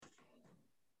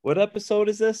What episode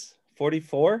is this?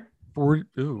 44?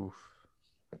 Ooh.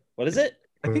 What is it?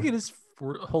 I think it is.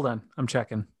 Hold on. I'm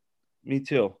checking. Me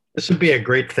too. This would be a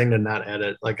great thing to not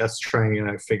edit, like us trying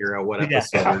to figure out what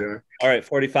episode we're doing. All right,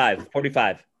 45.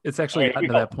 It's actually gotten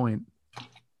to that point.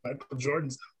 Michael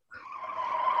Jordan's.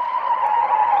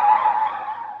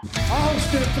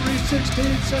 Austin 316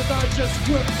 says I just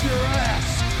whipped your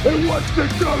ass. And what's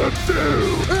it gonna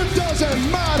do? It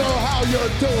doesn't matter how you're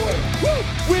doing. Woo!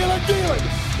 Wheeling dealing.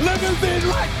 Limousine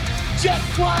like jet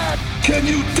flying. Can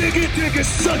you dig it,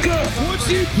 sucker? Would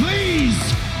you please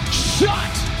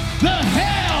shut the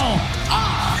hell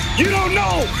up? You don't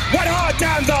know what hard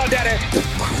times are, Daddy. The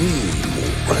cream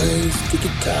will rise to the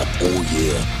top. Oh,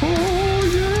 yeah. Oh,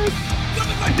 yeah. Look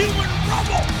at the human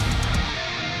rubble.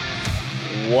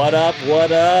 What up?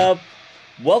 What up?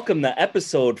 Welcome to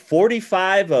episode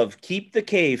 45 of Keep the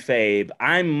Kayfabe.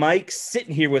 I'm Mike,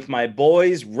 sitting here with my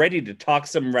boys, ready to talk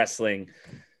some wrestling.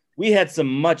 We had some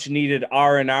much-needed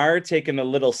R&R, taking a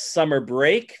little summer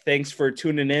break. Thanks for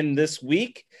tuning in this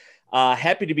week.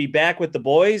 Happy to be back with the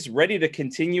boys, ready to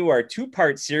continue our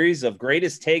two-part series of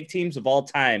greatest tag teams of all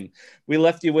time. We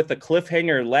left you with a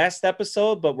cliffhanger last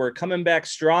episode, but we're coming back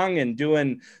strong and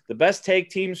doing the best tag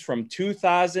teams from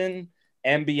 2000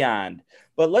 and beyond.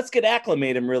 But let's get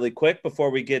acclimated really quick before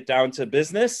we get down to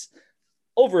business.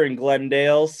 Over in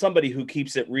Glendale, somebody who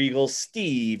keeps it regal,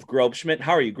 Steve Grobschmidt.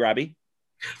 How are you, Grabby?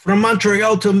 From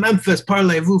Montreal to Memphis,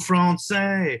 parlez-vous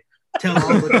français? Tell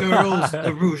all the girls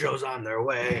the Rougeau's on their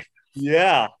way.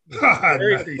 Yeah.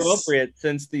 Very Nice. appropriate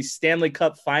since the Stanley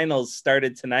Cup Finals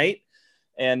started tonight.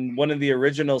 And one of the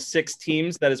original 6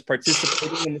 teams that is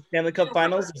participating in the Stanley Cup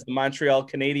Finals is the Montreal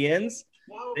Canadiens.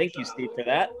 Thank you, Steve, for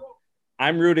that.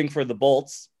 I'm rooting for the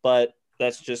Bolts, but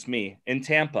that's just me in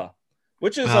Tampa,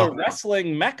 which is a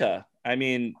wrestling mecca. I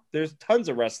mean, there's tons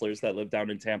of wrestlers that live down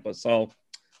in Tampa. So,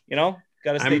 you know,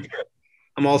 got to stay true.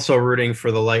 I'm also rooting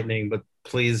for the Lightning, but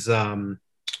please, Jacques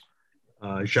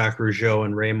Rougeau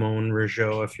and Raymond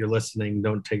Rougeau, if you're listening,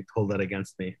 don't hold that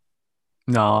against me.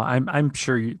 No, I'm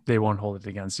sure they won't hold it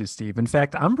against you, Steve. In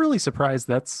fact, I'm really surprised.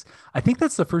 I think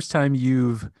that's the first time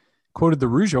you've quoted the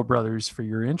Rougeau brothers for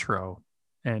your intro.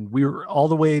 And we were all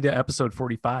the way to episode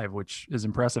 45, which is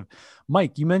impressive.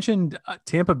 Mike, you mentioned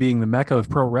Tampa being the mecca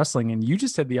of pro wrestling, and you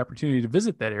just had the opportunity to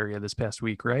visit that area this past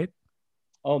week, right?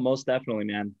 Oh, most definitely,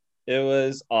 man. It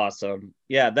was awesome.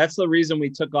 Yeah, that's the reason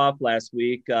we took off last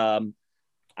week.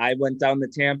 I went down to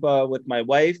Tampa with my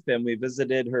wife, and we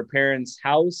visited her parents'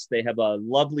 house. They have a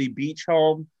lovely beach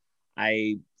home.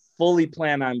 I fully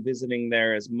plan on visiting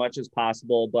there as much as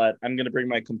possible, but I'm going to bring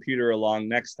my computer along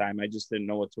next time. I just didn't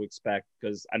know what to expect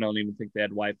because I don't even think they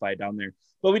had Wi-Fi down there.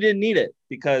 But we didn't need it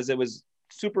because it was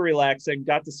super relaxing.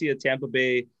 Got to see a Tampa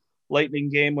Bay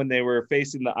Lightning game when they were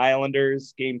facing the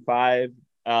Islanders, Game 5.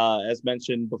 As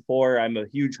mentioned before, I'm a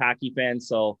huge hockey fan,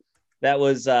 so that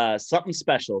was something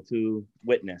special to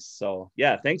witness. So,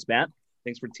 yeah, thanks, Matt.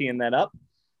 Thanks for teeing that up.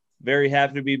 Very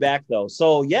happy to be back, though.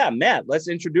 So, yeah, Matt, let's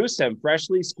introduce him.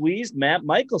 Freshly squeezed Matt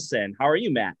Michelson. How are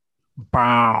you, Matt?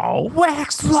 Bow,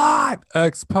 wax slot,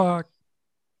 X-Pac.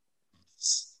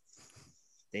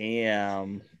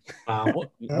 Damn.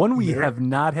 One we have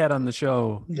not had on the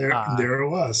show. There it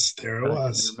was. There it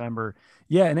was. Remember.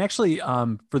 Yeah, and actually,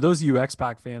 for those of you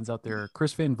X-Pac fans out there,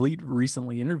 Chris Van Vliet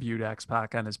recently interviewed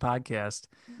X-Pac on his podcast.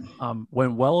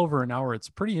 Went well over an hour. It's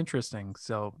pretty interesting.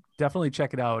 So definitely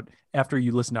check it out after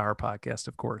you listen to our podcast,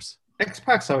 of course.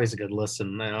 X-Pac's always a good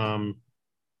listen.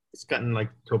 It's gotten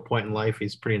to a point in life.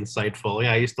 He's pretty insightful.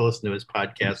 Yeah, I used to listen to his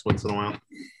podcast once in a while.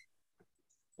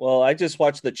 Well, I just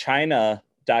watched the China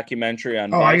documentary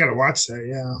on. I got to watch that.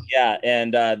 Yeah. Yeah,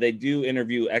 and they do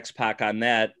interview X-Pac on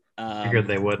that. I figured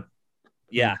they would.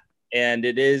 Yeah, and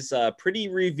it is pretty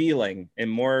revealing in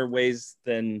more ways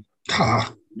than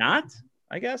not,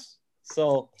 I guess.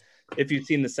 So if you've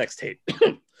seen the sex tape.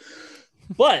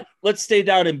 But let's stay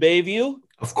down in Bayview.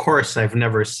 Of course, I've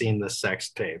never seen the sex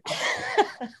tape.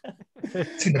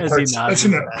 I've seen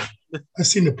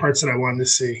the parts that I wanted to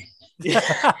see.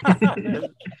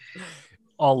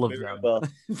 All of them. Well,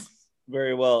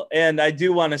 very well. And I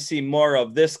do want to see more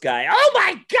of this guy. Oh,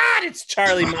 my God, it's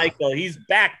Charlie Michael. He's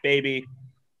back, baby.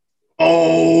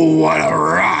 Oh, what a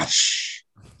rush.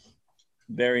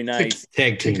 Very nice.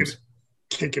 Tag teams.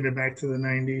 Kicking it back to the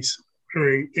 90s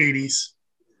or 80s.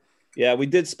 Yeah, we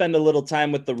did spend a little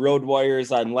time with the Road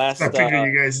Warriors on last. I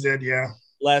figured you guys did, yeah.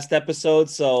 Last episode.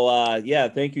 So, yeah,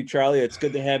 thank you, Charlie. It's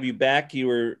good to have you back. You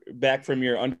were back from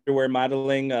your underwear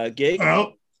modeling gig.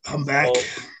 Well, I'm back. It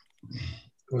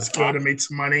was good. I made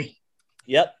some money.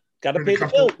 Yep. Got to pay the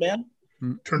bills, man.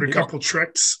 Turned a couple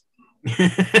tricks.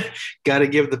 Got to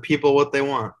give the people what they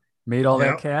want. Made all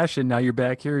that cash, and now you're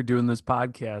back here doing this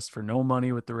podcast for no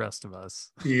money with the rest of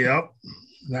us. Yep.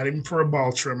 Not even for a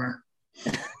ball trimmer.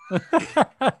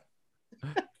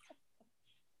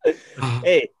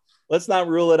 Hey, let's not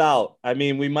rule it out. I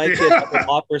mean, we might get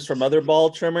offers from other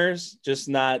ball trimmers, just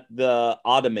not the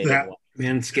automated one.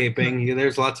 Manscaping.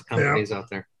 There's lots of companies out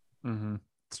there. Mm-hmm.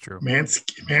 It's true.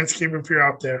 Manscaping if you're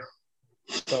out there.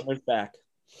 Summer's back.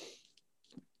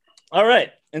 All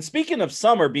right. And speaking of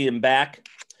summer being back,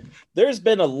 there's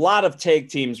been a lot of tag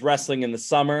teams wrestling in the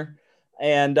summer,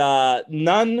 and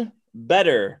none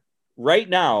better right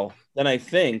now than I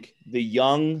think the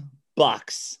Young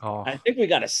Bucks. I think we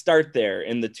got to start there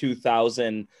in the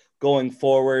 2000 going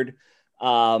forward.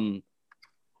 I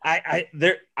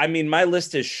mean, my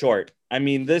list is short. I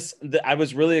mean, I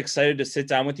was really excited to sit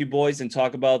down with you boys and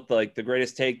talk about the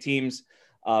greatest tag teams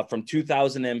from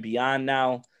 2000 and beyond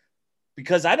now,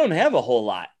 because I don't have a whole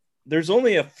lot. There's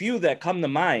only a few that come to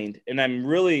mind, and I'm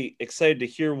really excited to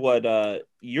hear what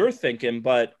you're thinking,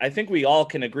 but I think we all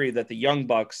can agree that the Young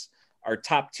Bucks are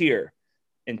top tier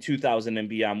in 2000 and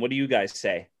beyond. What do you guys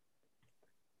say?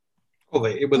 Oh,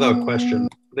 without question.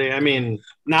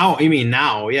 Now,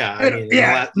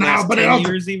 yeah. Now, but 10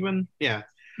 years even? Yeah.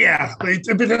 Yeah, it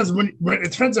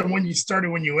depends on when you started,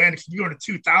 when you end. If you go to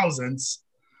 2000s,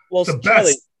 well,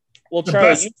 Charlie, you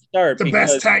start. The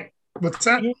best tag. What's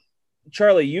that?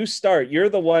 Charlie, you start. You're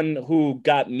the one who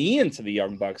got me into the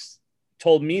Young Bucks,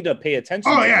 told me to pay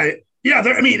attention. Oh, yeah. Yeah,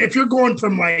 I mean, if you're going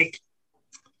from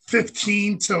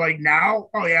 15 to now,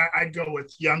 I'd go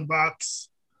with Young Bucks.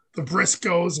 The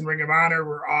Briscoes and Ring of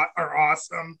Honor are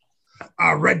awesome.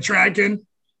 Red Dragon,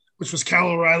 which was Kyle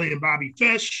O'Reilly and Bobby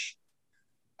Fish.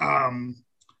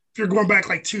 If you're going back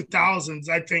 2000s,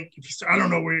 I think I don't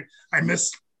know where I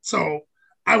missed. So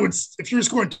I would, if you're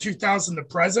just going to 2000 to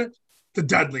present, the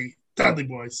Dudley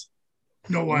Boys.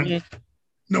 No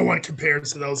one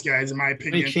compares to those guys, in my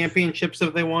opinion. How many championships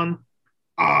have they won?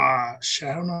 I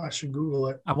don't know. I should Google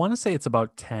it. I want to say it's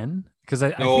about 10 because I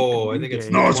think it's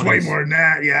it's way more than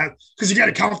that. Yeah, because you got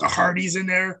to count the Hardys in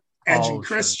there, Edge and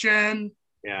Christian. Sure.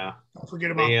 Yeah, don't forget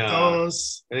about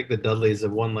those. I think the Dudleys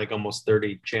have won almost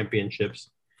 30 championships.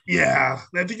 Yeah,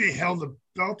 I think they held the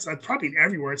belts probably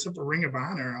everywhere except for Ring of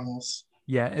Honor almost.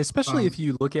 Yeah, especially if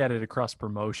you look at it across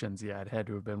promotions. Yeah, it had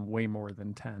to have been way more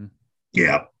than 10.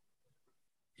 Yeah.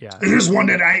 Yeah. And there's one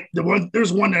that I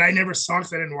never saw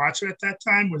because I didn't watch it at that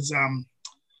time. Was they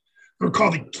were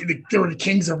called they were the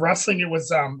Kings of Wrestling. It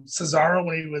was Cesaro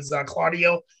when he was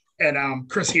Claudio and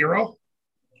Chris Hero.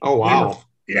 Oh wow.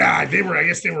 They were. I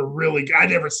guess they were really good. I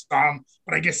never saw them,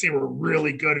 but I guess they were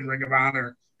really good in Ring of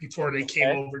Honor before they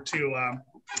came over to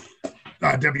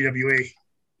WWE.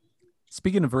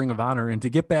 Speaking of Ring of Honor, and to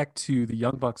get back to the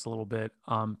Young Bucks a little bit,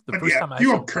 the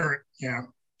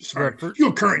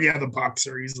Bucks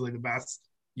are easily the best.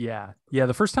 Yeah.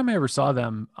 The first time I ever saw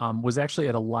them was actually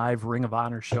at a live Ring of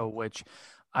Honor show, which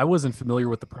I wasn't familiar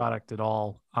with the product at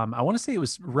all. I want to say it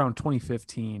was around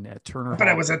 2015 at Turner. But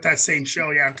I was at that same show,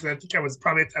 because I think I was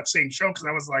probably at that same show because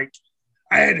I was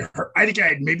I think I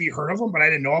had maybe heard of them, but I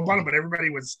didn't know about them. But everybody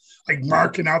was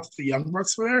marking out that the Young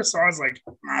Bucks were there. So I was like,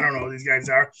 I don't know who these guys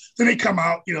are. Then they come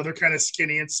out, they're kind of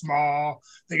skinny and small.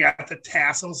 They got the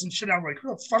tassels and shit. I'm like, who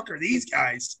the fuck are these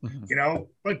guys? Mm-hmm.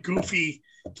 What goofy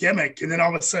gimmick. And then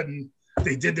all of a sudden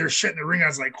they did their shit in the ring. I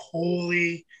was like,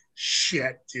 holy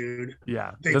shit, dude.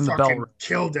 Yeah. They fucking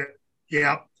killed it.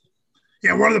 Yeah.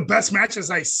 Yeah, one of the best matches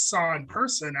I saw in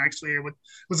person, actually, it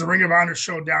was a Ring of Honor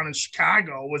show down in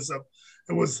Chicago.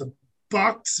 It was the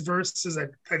Bucks versus, I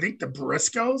think, the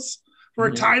Briscoes for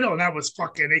a title, and that was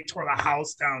they tore the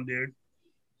house down, dude.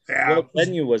 Yeah. What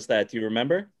venue was that? Do you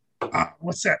remember?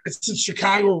 What's that? It's in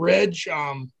Chicago Ridge.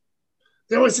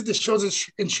 They always did the shows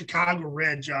in Chicago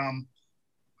Ridge. Let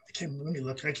me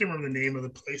look. I can't remember the name of the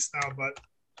place now, but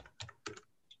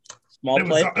small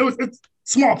place. It's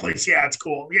small place. Yeah, it's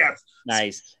cool. Yeah.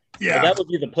 Nice. Yeah. So that would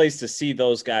be the place to see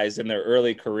those guys in their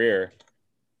early career.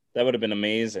 That would have been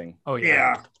amazing. Oh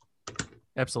yeah.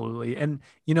 Absolutely. And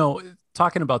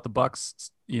talking about the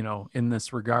Bucks, in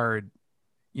this regard,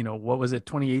 what was it?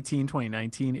 2018,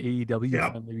 2019,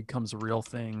 AEW finally becomes a real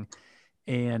thing.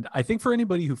 And I think for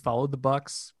anybody who followed the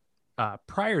Bucks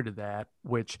prior to that,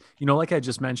 which, like I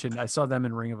just mentioned, I saw them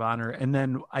in Ring of Honor, and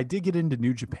then I did get into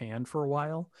New Japan for a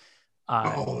while.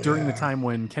 During the time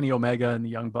when Kenny Omega and the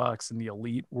Young Bucks and the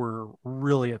Elite were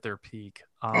really at their peak.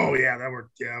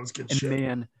 That was good shit.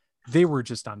 Man, they were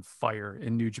just on fire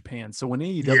in New Japan. So when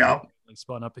AEW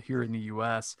spun up here in the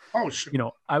US,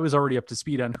 I was already up to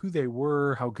speed on who they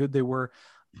were, how good they were.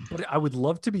 But I would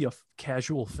love to be a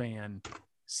casual fan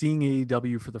seeing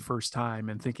AEW for the first time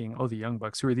and thinking, oh, the Young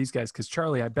Bucks, who are these guys? Because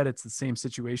Charlie, I bet it's the same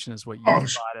situation as what you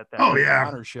thought at that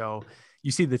Honor show.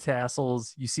 You see the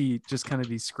tassels, you see just kind of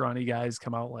these scrawny guys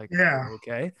come out like,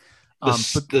 okay. But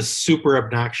the super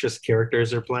obnoxious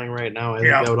characters they're playing right now, I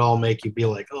think that would all make you be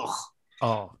like,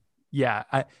 oh yeah.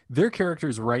 Their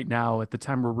characters right now at the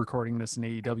time we're recording this in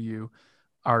AEW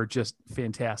are just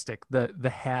fantastic.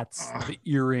 The hats, the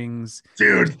earrings,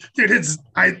 dude, his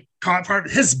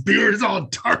beard is all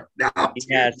dark now.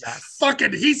 Yes.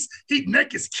 Fucking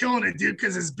Nick is killing it, dude,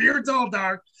 because his beard's all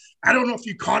dark. I don't know if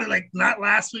you caught it, like not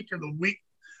last week or the week,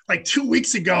 like 2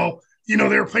 weeks ago. You know,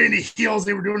 they were playing the heels.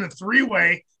 They were doing a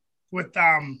 3-way with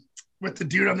the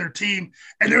dude on their team,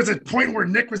 and there was a point where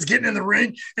Nick was getting in the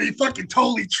ring, and he fucking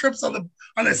totally trips on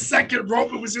the second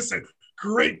rope. It was just a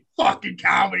great fucking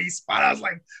comedy spot. I was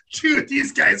like, dude,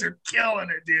 these guys are killing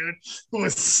it, dude. It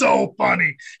was so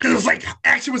funny because it was like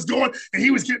action was going, and he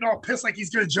was getting all pissed like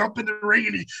he's gonna jump in the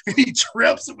ring, and he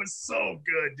trips. It was so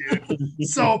good, dude.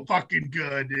 So fucking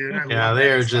good, dude.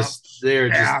 They're just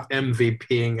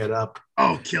MVPing it up.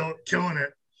 Oh, killing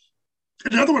it.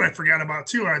 Another one I forgot about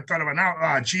too. I thought about now.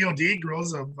 God,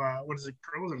 Girls of Girls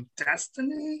of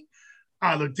Destiny.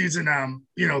 The dudes in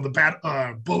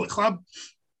the Bullet Club.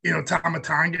 You know, Tama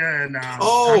Tonga and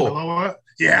Tangaloa.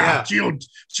 Yeah.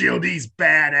 GOD's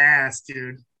badass,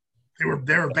 dude. They were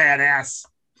badass.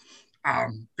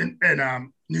 In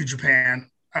New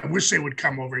Japan. I wish they would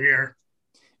come over here.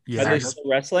 Yeah. Are they still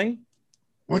wrestling?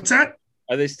 What's that?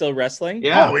 Are they still wrestling?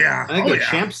 Yeah. Oh yeah. I think they're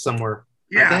champs somewhere.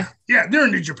 Yeah. Yeah. They're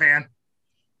in New Japan.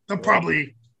 They'll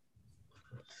probably.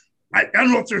 I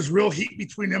don't know if there's real heat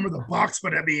between them or the Bucks,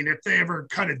 but I mean, if they ever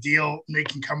cut a deal and they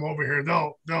can come over here,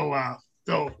 they'll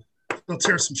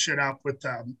tear some shit up with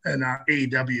them and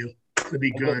AEW. It'd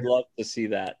be good. I'd love to see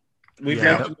that. We've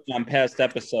mentioned on past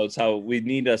episodes how we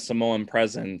need a Samoan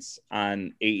presence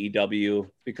on AEW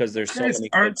because there's so many.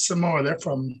 Aren't Samoa? They're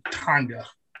from Tonga.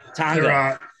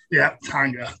 Tonga.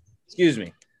 Tonga. Excuse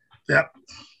me. Yep.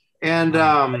 And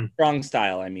strong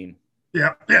style. I mean.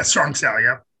 Yep. Yeah. Strong style.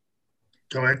 Yep.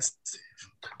 Go ahead.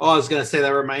 Oh, I was gonna say that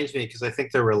reminds me because I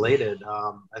think they're related.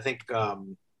 I think.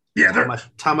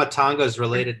 Tama Tonga is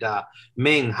related to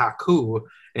Ming Haku,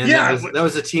 and that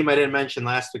was a team I didn't mention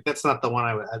last week. That's not the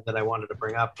one that I wanted to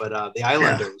bring up, but the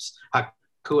Islanders,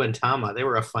 Haku and Tama, they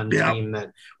were a fun team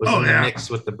that was in the mix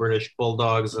with the British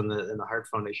Bulldogs and the Hart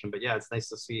Foundation. But yeah, it's nice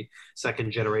to see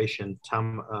second generation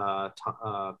Tom. I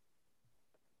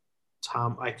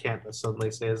can't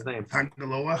suddenly say his name.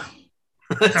 Tangaloa.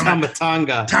 Tama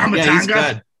Tonga. He's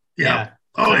good. Yeah.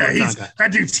 Oh yeah,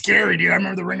 that dude's scary, dude. I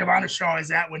remember the Ring of Honor show I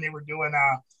was at when they were doing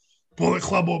Bullet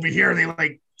Club over here. They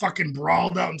like fucking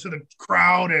brawled out into the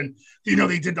crowd, and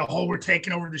they did the whole "we're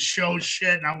taking over the show"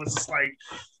 shit. And I was just like,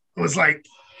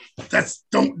 that's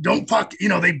don't fuck.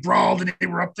 They brawled and they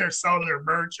were up there selling their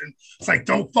merch, and it's like,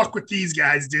 don't fuck with these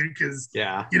guys, dude, because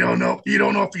you don't know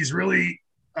if he's really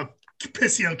a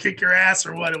pissy on kick your ass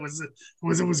or what. It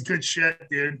was good shit,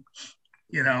 dude.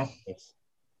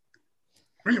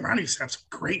 Ring of Honor used to have some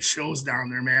great shows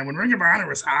down there, man. When Ring of Honor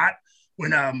was hot,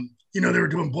 when they were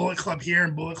doing Bullet Club here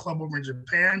and Bullet Club over in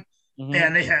Japan,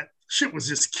 and they had shit was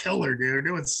just killer, dude.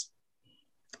 It was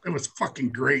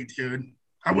fucking great, dude.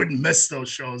 I wouldn't miss those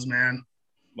shows, man.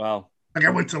 Wow. Like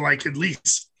I went to like at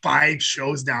least 5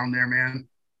 shows down there, man.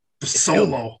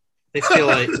 Solo. They feel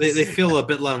like they feel a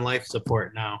bit on life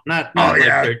support now. Not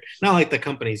like the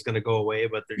company's going to go away,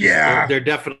 but they're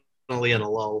definitely in a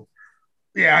lull.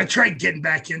 Yeah, I tried getting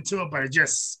back into it, but it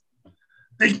just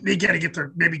they got to get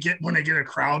when they get a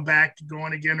crowd back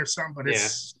going again or something. But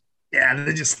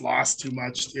they just lost too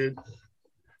much, dude.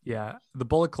 Yeah, the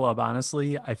Bullet Club,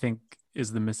 honestly, I think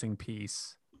is the missing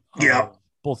piece. Yeah,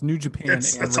 both New Japan and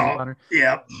Ring of Honor.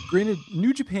 Yeah, granted,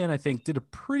 New Japan I think did a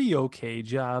pretty okay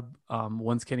job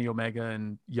once Kenny Omega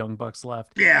and Young Bucks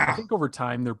left. Yeah, I think over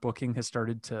time their booking has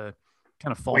started to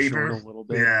kind of fall short a little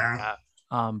bit. Yeah.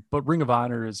 But Ring of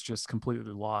Honor is just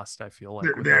completely lost. I feel like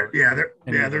they're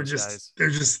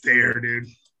just there, dude.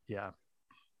 Yeah.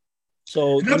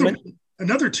 So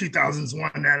another 2000s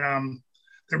one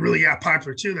that really got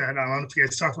popular too. That I don't know if you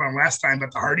guys talked about last time,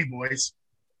 but the Hardy Boys.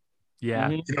 Yeah.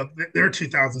 They're a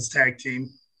 2000s tag team.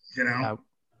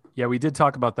 Yeah, we did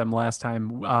talk about them last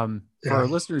time. For our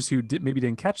listeners who maybe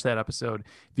didn't catch that episode,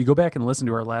 if you go back and listen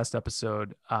to our last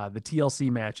episode, the TLC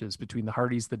matches between the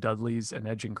Hardys, the Dudleys, and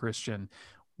Edge and Christian,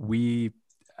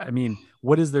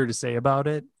 what is there to say about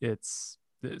it? It's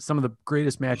some of the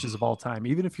greatest matches of all time.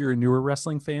 Even if you're a newer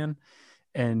wrestling fan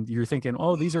and you're thinking,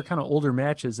 oh, these are kind of older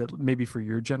matches that maybe for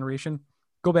your generation,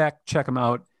 go back, check them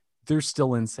out. they're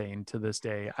still insane to this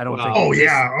day. I don't think. Oh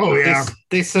yeah.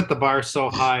 They set the bar so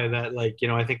high that, like, you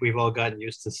know, I think we've all gotten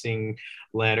used to seeing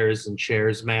ladders and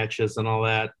chairs matches and all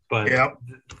that. But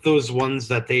those ones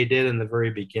that they did in the very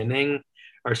beginning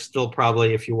are still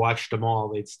probably, if you watched them all,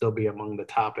 they'd still be among the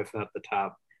top, if not the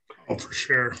top. Oh, for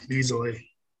sure, easily.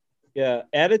 Yeah,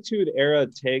 Attitude Era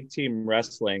tag team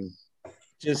wrestling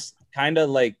just kind of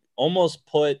like almost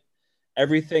put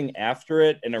everything after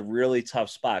it in a really tough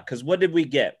spot. Because what did we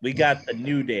get? We got the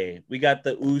New Day, we got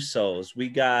the Usos, we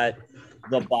got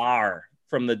the Bar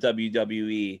from the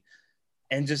WWE,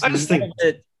 and just none of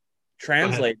it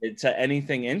translated to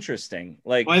anything interesting.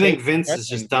 Like, I think Vince is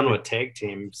just done with tag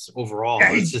teams overall.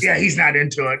 Yeah, he's not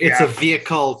into it. It's a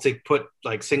vehicle to put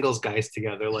like singles guys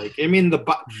together. Like, I mean,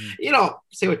 you know,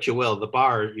 say what you will, the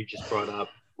Bar you just brought up,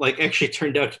 like, actually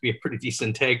turned out to be a pretty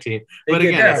decent tag team. But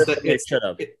again, they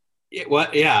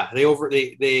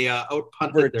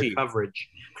outpunted their coverage.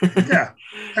 Yeah,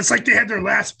 it's like they had their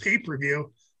last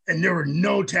pay-per-view and there were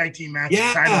no tag team match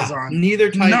titles on. Neither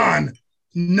title.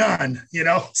 None. You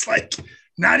know, it's like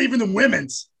not even the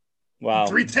women's. Wow.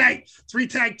 Three tag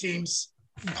teams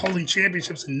holding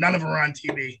championships and none of them are on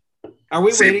TV. Are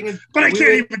we waiting? But I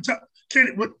can't even talk.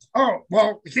 I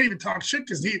can't even talk shit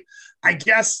because I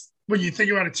guess when you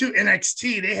think about it too,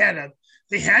 NXT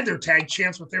they had their tag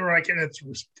champs, but they were like in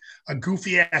a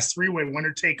goofy ass 3-way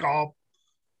winner take all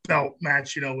belt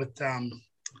match. You know, with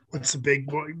what's the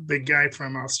big guy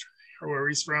from Australia or where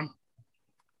he's from?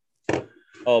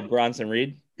 Oh, Bronson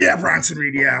Reed? Yeah, Bronson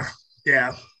Reed, yeah.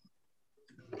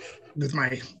 With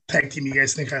my tag team you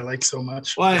guys think I like so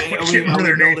much. Well,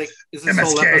 is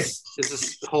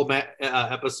this whole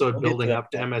episode building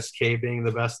up to MSK being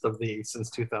the best of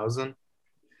since 2000?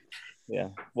 Yeah.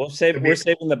 We're saving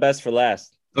the best for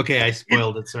last. Okay, I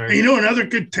spoiled it, sorry. You know another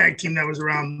good tag team that was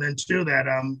around then too that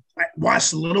I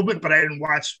watched a little bit, but I didn't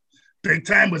watch big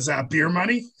time was Beer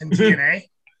Money and TNA.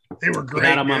 They were great.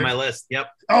 Got them on my list. Yep.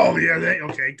 Oh yeah.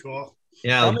 Okay. Cool.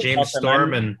 Yeah, James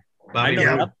Storm and Bobby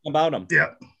Roode. Nothing about them.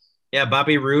 Yeah. Yeah,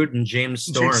 Bobby Roode and James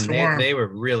Storm. They were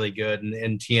really good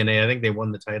in TNA. I think they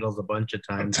won the titles a bunch of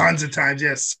times. Tons of times.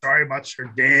 Yes. Sorry about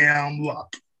your damn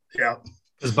luck. Yeah.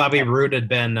 Because Bobby Roode had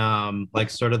been like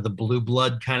sort of the blue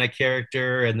blood kind of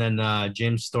character, and then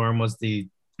James Storm was the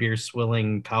beer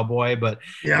swilling cowboy. But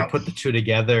they put the two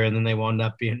together, and then they wound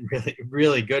up being really,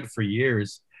 really good for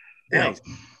years. Yeah. Nice.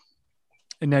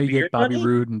 And now you get Bobby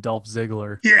Roode and Dolph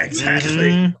Ziggler. Yeah, exactly.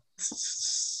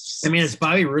 Mm-hmm. I mean, is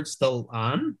Bobby Roode still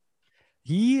on?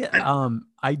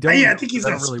 I think he's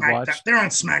on really SmackDown. They're on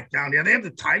SmackDown. Yeah, they have the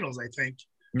titles, I think.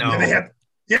 No. Yeah, they have.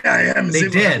 Yeah, they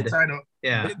did. The title.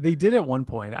 Yeah, they did at one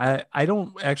point. I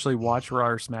don't actually watch Raw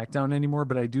or SmackDown anymore,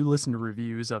 but I do listen to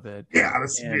reviews of it. Yeah,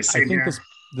 that's the same. I think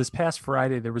this past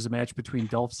Friday there was a match between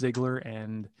Dolph Ziggler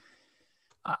and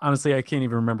honestly I can't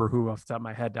even remember who off the top of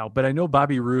my head now, but I know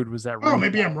Bobby Roode was that. Oh,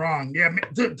 maybe I'm wrong. Yeah,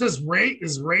 does Ray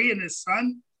and his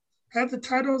son have the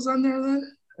titles on there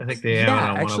then? I think they have.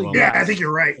 Actually, one of them. Yeah, I think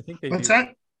you're right. What's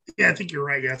that? Yeah, I think you're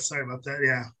right. Yeah, sorry about that.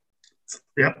 Yeah.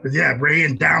 Yep. Yeah, Ray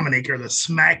and Dominic are the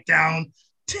SmackDown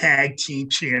Tag Team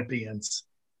Champions.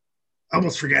 I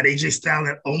almost forgot AJ Styles.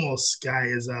 That almost guy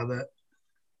is the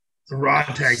Raw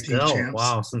Tag Team Champs.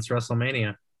 Wow, since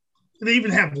WrestleMania. They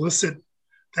even have listed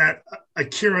that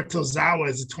Akira Tozawa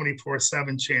is a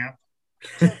 24/7 champ.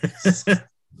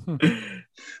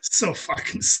 So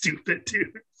fucking stupid,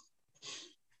 dude.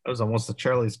 That was almost the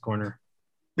Charlie's Corner.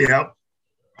 Yep.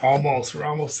 Almost. We're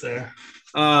almost there.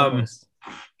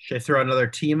 Should I throw another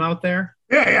team out there?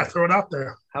 Yeah, throw it out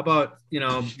there. How about,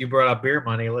 you brought up Beer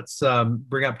Money. Let's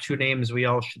bring up two names we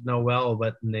all should know well,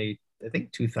 but I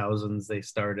think 2000s they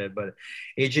started, but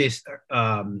AJ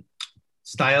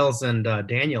Styles and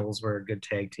Daniels were a good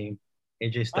tag team.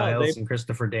 AJ Styles and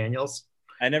Christopher Daniels.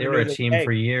 They were a team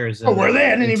for years. Oh, were they?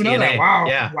 I didn't even know that. Wow.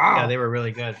 Yeah, they were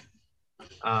really good.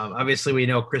 Obviously, we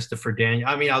know Christopher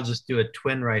Daniels. I mean, I'll just do a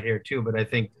twin right here, too. But I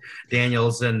think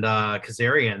Daniels and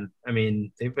Kazarian, I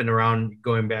mean, they've been around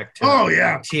going back to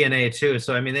TNA, too.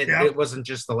 So, I mean, it wasn't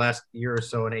just the last year or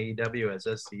so in AEW as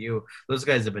SCU. Those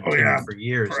guys have been teaming for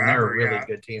years, and they're a really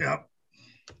good team. Yep.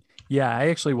 Yeah, I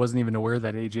actually wasn't even aware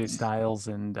that AJ Styles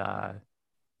and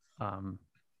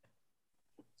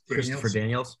Christopher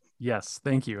Daniels. Yes,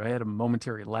 thank you. I had a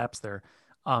momentary lapse there.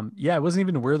 I wasn't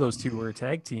even aware those two were a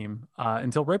tag team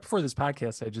until right before this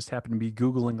podcast. I just happened to be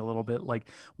Googling a little bit, like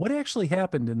what actually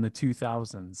happened in the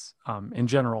 2000s in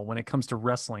general when it comes to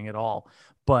wrestling at all.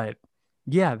 But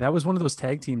yeah, that was one of those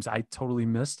tag teams I totally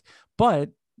missed. But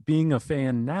being a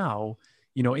fan now,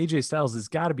 AJ Styles has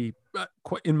got to be,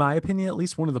 in my opinion, at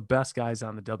least one of the best guys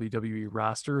on the WWE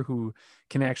roster who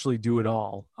can actually do it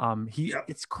all.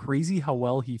 It's crazy how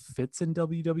well he fits in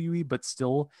WWE, but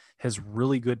still has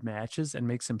really good matches and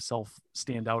makes himself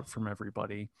stand out from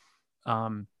everybody.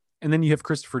 And then you have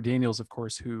Christopher Daniels, of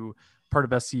course, who part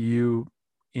of SCU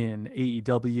in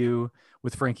AEW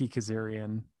with Frankie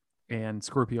Kazarian and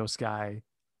Scorpio Sky.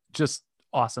 Just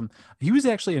awesome. He was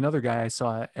actually another guy I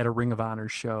saw at a Ring of Honor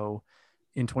show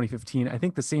in 2015. I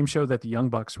think the same show that the Young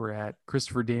Bucks were at,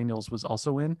 Christopher Daniels was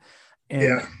also in.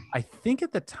 And I think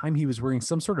at the time he was wearing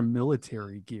some sort of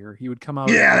military gear. He would come out.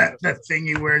 Yeah, that thing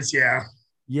he wears. Yeah.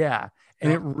 Yeah.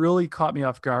 And it really caught me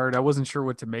off guard. I wasn't sure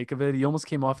what to make of it. He almost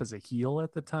came off as a heel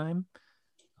at the time.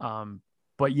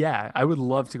 But yeah, I would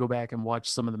love to go back and watch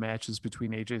some of the matches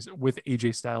between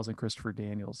AJ Styles and Christopher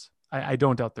Daniels. I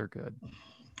don't doubt they're good.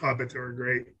 I bet they were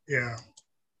great. Yeah.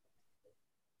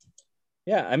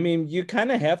 Yeah, I mean, you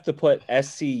kind of have to put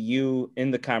SCU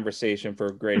in the conversation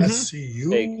for greatest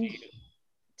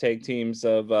tag teams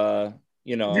of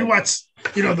If you watch,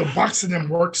 the Bucks and them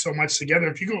work so much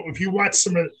together. If you watch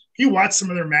some of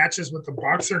their matches with the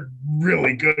Bucks, they're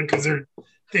really good because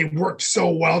they work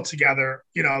so well together.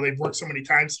 They've worked so many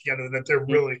times together that they're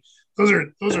really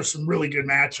those are some really good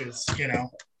matches.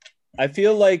 I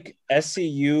feel like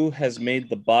SCU has made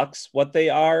the Bucks what they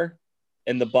are,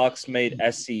 and the Bucks made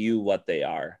SCU what they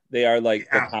are. They are like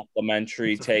the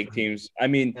complementary tag teams. I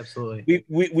mean, absolutely.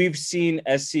 We've seen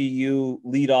SCU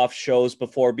lead off shows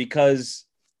before because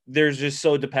they're just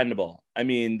so dependable. I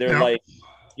mean, they're like,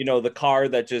 the car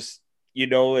that just,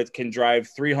 it can drive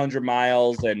 300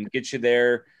 miles and get you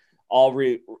there all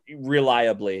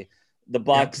reliably. The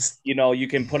Bucks, you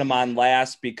can put them on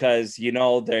last because,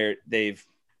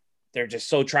 they're just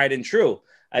so tried and true.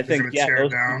 I think,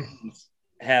 those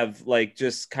have like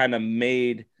just kind of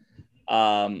made,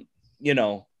 you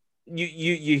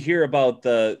hear about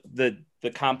the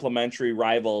complementary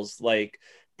rivals like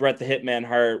Bret the Hitman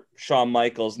Hart, Shawn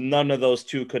Michaels. None of those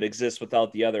two could exist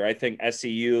without the other. I think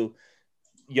SCU,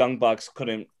 Young Bucks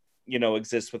couldn't,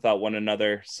 exist without one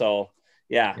another. So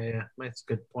yeah, that's a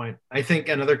good point. I think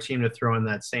another team to throw in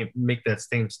make that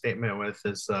same statement with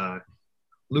is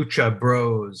Lucha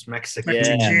Bros, Mexican.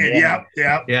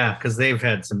 Yeah, because they've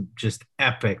had some just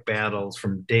epic battles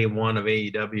from day one of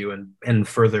AEW and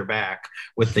further back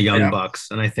with the Young Bucks.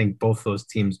 And I think both those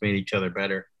teams made each other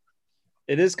better.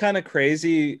 It is kind of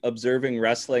crazy observing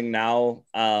wrestling now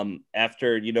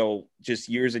after, just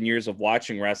years and years of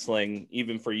watching wrestling,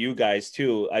 even for you guys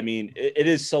too. I mean, it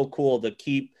is so cool to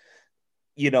keep,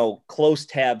 close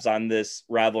tabs on this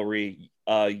rivalry,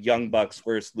 Young Bucks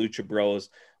versus Lucha Bros.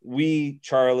 We,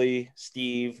 Charlie,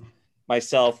 Steve,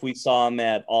 myself, we saw him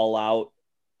at All Out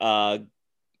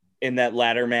in that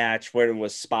ladder match where it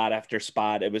was spot after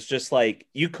spot. It was just like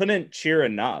you couldn't cheer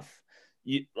enough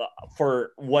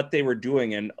for what they were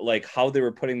doing and like how they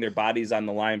were putting their bodies on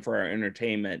the line for our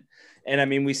entertainment. And I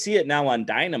mean, we see it now on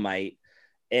Dynamite,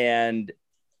 and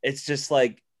it's just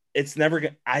like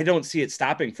I don't see it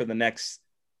stopping for the next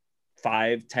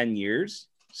 5-10 years.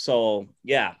 So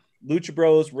yeah. Lucha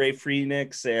Bros, Ray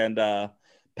Phoenix, and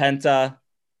Penta,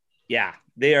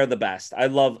 they are the best. I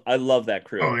love that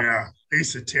crew. Oh yeah, they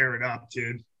used to tear it up,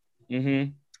 dude.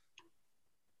 Mm-hmm.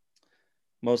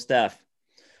 Most def.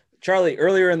 Charlie,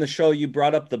 earlier in the show, you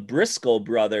brought up the Briscoe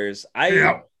brothers.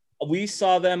 We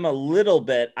saw them a little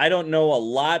bit. I don't know a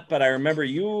lot, but I remember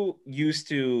you used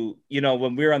to,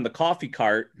 when we were on the coffee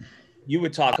cart, you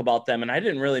would talk about them, and I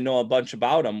didn't really know a bunch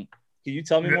about them. Can you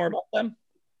tell me more about them?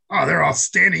 Oh, they're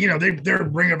outstanding. They're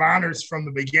Ring of Honors from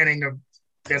the beginning of,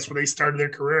 that's where they started their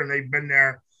career, and they've been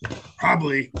there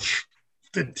probably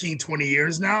 15, 20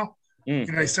 years now.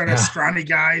 They started as scrawny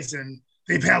guys, and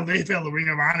they've held the Ring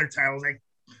of Honor titles like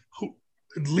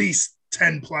at least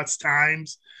 10 plus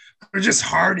times. They're just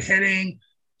hard hitting,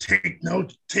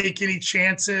 take any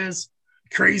chances,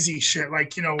 crazy shit.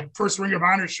 Like, first Ring of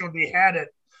Honor show they had it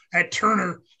at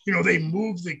Turner, they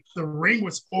moved the ring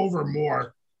was over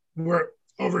more.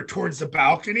 Over towards the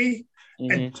balcony,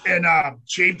 and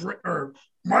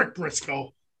Mark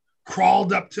Briscoe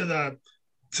crawled up to the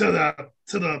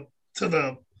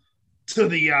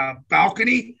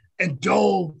balcony and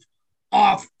dove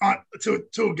off to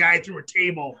a guy through a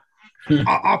table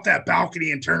off that balcony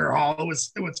in Turner Hall. It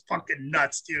was fucking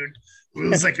nuts, dude. It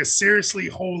was like a seriously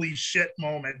holy shit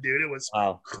moment, dude. It was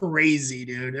crazy,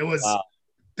 dude. It was. Wow.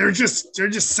 They're just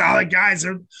solid guys.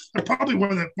 They're probably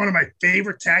one of my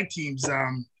favorite tag teams.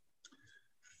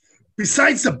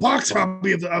 Besides the Bucks,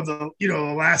 probably of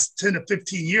the last 10 to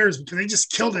 15 years, because they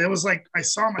just killed it. It was like I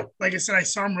saw them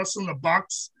wrestling the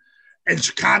Bucks, in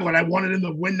Chicago, and I wanted him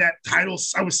to win that title.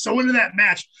 I was so into that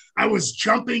match. I was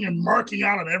jumping and marking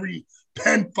out on every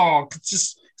pinfall. It's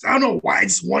just, I don't know why. I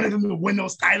just wanted him to win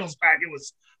those titles back. It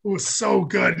was so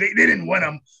good. They didn't win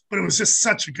them, but it was just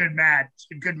such a good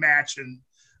match. And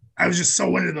I was just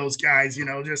so into those guys,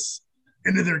 just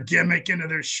into their gimmick, into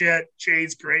their shit.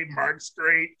 Jay's great. Mark's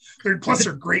great. Plus,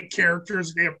 they're great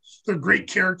characters. They're great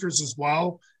characters as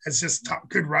well as just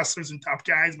good wrestlers and tough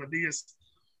guys, but they just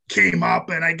came up.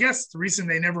 And I guess the reason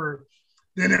they never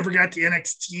got the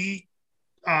NXT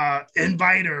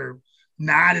invite or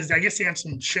not is I guess they have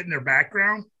some shit in their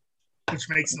background, which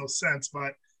makes no sense.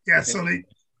 But yeah, so they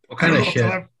what kind of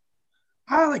shit?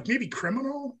 Like maybe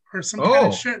criminal or some kind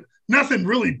of shit. Nothing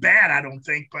really bad, I don't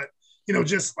think, but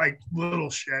just like little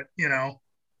shit,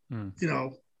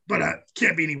 but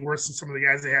can't be any worse than some of the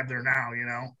guys they have there now,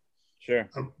 Sure.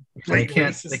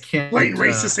 Blatant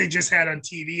racist they just had on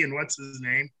TV, and what's his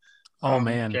name? Oh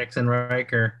man, Jackson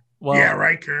Riker. Well, yeah,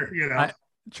 Riker.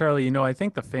 Charlie, I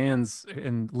think the fans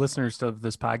and listeners of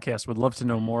this podcast would love to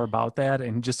know more about that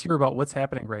and just hear about what's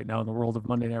happening right now in the world of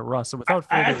Monday Night Raw. So without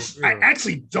further ado, I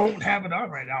actually don't have it on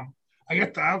right now.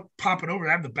 I'll pop it over.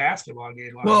 I have the basketball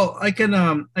game. Well, I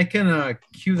can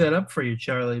cue that up for you,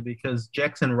 Charlie, because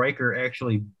Jackson Riker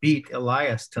actually beat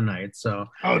Elias tonight. So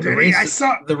I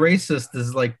saw the racist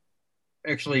is like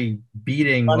actually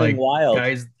beating running wild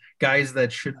guys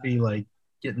that should be like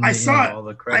getting all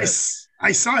the credit.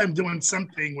 I saw him doing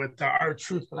something with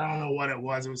R-Truth, but I don't know what it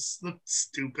was. It looked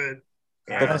stupid.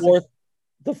 The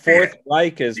fourth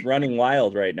Reich is running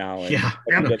wild right now. Yeah.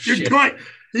 You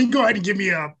can go ahead and give me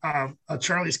a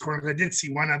Charlie's Corner. I did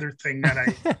see one other thing that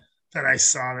I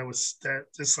saw that was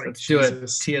just like, let's do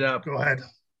it. Tee it up. Go ahead.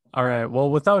 All right. Well,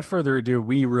 without further ado,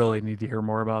 we really need to hear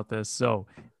more about this. So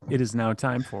it is now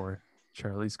time for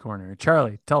Charlie's Corner.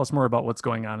 Charlie, tell us more about what's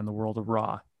going on in the world of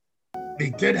Raw. They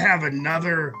did have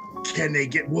another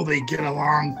will they get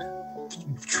along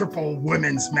triple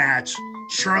women's match.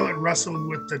 Charlotte wrestled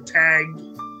with the tag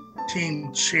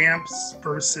team champs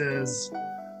versus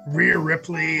Rhea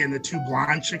Ripley and the two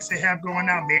blonde chicks they have going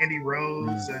now, Mandy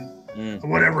Rose and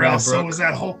whatever else. So was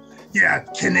that whole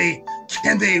can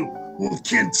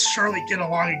Charlotte get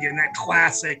along again? That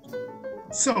classic.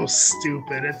 So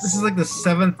stupid. This is like the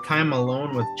 7th time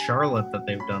alone with Charlotte that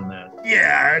they've done that.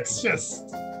 Yeah, it's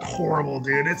just horrible,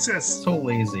 dude. It's just so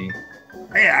lazy.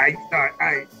 Yeah,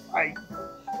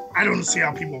 I don't see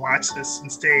how people watch this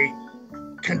and stay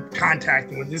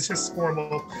contacted with. It's just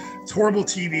horrible. It's horrible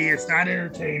TV. It's not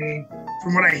entertaining.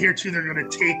 From what I hear too, they're going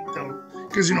to tape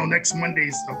because next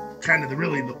Monday's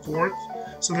the 4th,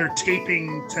 so they're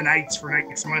taping tonight's for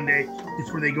next Monday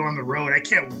before they go on the road. I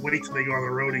can't wait till they go on the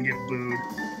road and get booed.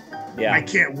 Yeah, I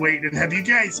can't wait. And have you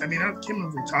guys? I can't remember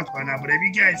if we talked about it now, but have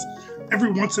you guys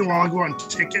every once in a while go on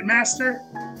Ticketmaster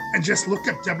and just look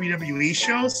up WWE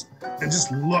shows and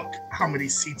just look how many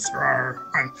seats there are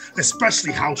on,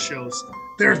 especially house shows.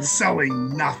 They're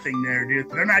selling nothing there, dude.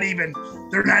 They're not even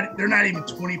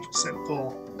 20%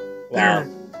 full. Wow.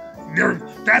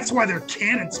 That's why they're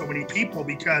canning so many people,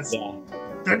 because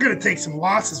they're gonna take some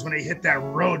losses when they hit that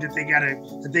road that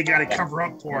they gotta cover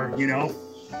up for,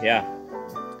 Yeah.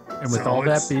 And with all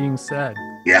that being said,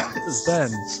 this has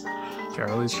been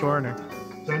Charlie's Corner.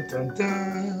 Dun, dun,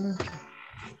 dun.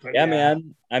 But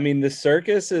Man. The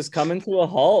circus is coming to a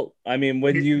halt.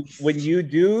 When you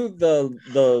do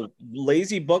the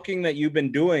lazy booking that you've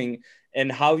been doing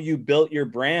and how you built your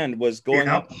brand was going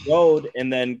up the road,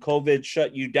 and then COVID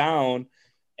shut you down,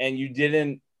 and you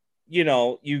didn't,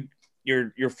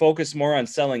 you're focused more on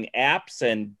selling apps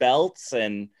and belts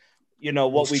and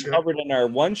what we covered in our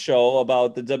one show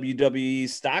about the WWE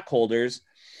stockholders.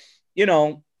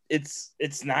 It's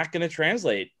not going to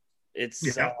translate.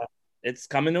 It's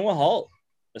coming to a halt.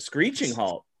 A screeching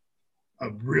halt. A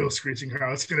real screeching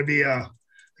halt. It's going to be they're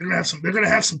going to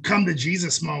have some come to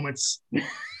Jesus moments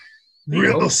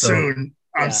real soon.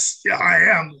 I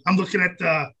am. I'm looking at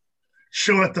the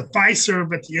show at the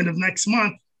Fiserv at the end of next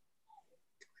month.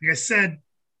 Like I said,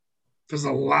 there's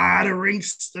a lot of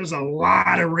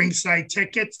ringside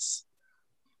tickets.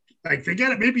 Like they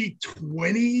got maybe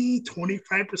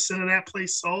 20-25% of that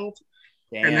place sold.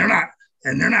 Damn.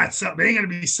 And they're not selling. They ain't going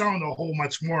to be selling a whole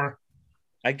much more.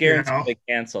 I guarantee they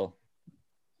cancel.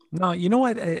 No, you know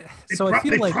what? I feel like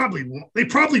they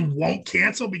probably won't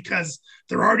cancel because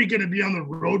they're already going to be on the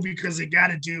road because they got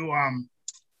to do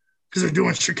because they're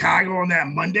doing Chicago on that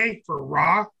Monday for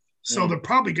Raw. So they'll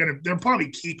probably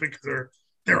keep it because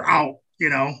they're out,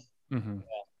 Mm-hmm.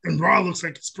 And Raw looks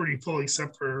like it's pretty full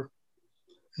except for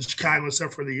in Chicago,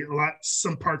 except for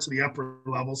some parts of the upper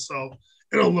level. So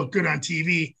it'll look good on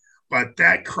TV. But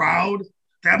that crowd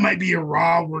that might be a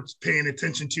Raw worth paying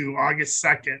attention to. August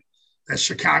 2nd, that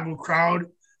Chicago crowd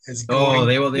is going.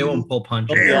 They won't pull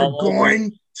punches. They are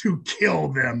going to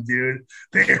kill them, dude.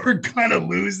 They are gonna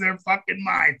lose their fucking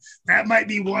mind. That might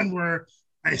be one where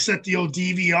I set the old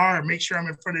DVR and make sure I'm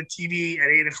in front of the TV at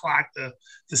 8:00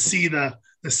 to see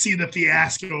the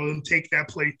fiasco and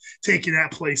taking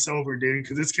that place over, dude,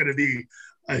 because it's gonna be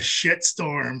a shit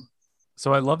storm.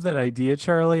 So I love that idea,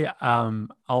 Charlie.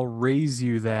 I'll raise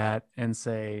you that and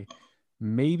say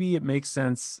maybe it makes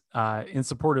sense in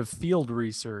support of field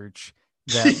research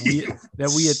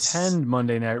that we attend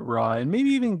Monday Night Raw and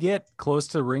maybe even get close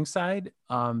to ringside.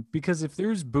 Because if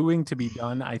there's booing to be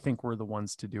done, I think we're the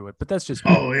ones to do it. But that's just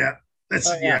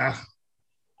yeah.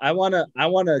 I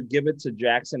wanna give it to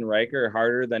Jackson Riker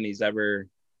harder than he's ever,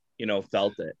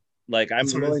 felt it. Like I'm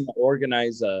willing to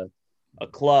organize a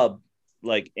club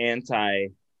like anti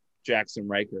Jackson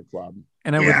Riker club.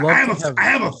 And I would love I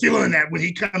have a feeling that when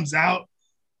he comes out,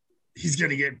 he's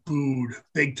gonna get booed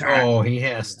big time. Oh, he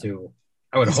has to.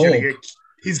 I would hope.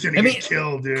 He's gonna get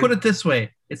killed, dude. Put it this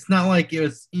way. It's not like it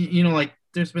was, like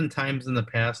there's been times in the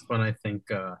past when I think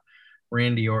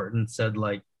Randy Orton said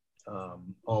like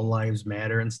all lives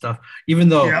matter and stuff. Even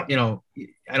though,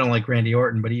 I don't like Randy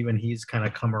Orton, but even he's kind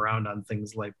of come around on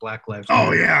things like Black Lives Matter.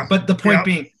 Oh, yeah. But the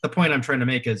point I'm trying to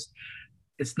make is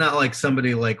it's not like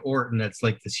somebody like Orton that's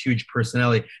like this huge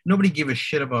personality. Nobody gave a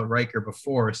shit about Riker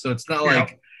before. So it's not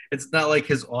like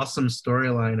his awesome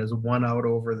storyline is won out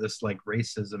over this like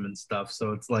racism and stuff.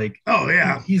 So it's like,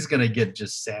 he's going to get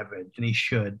just savage, and he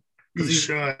should. He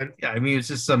should. Yeah, I mean, it's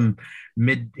just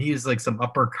he's like some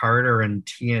upper Carter and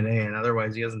TNA, and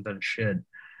otherwise he hasn't done shit.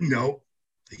 No.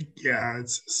 Yeah,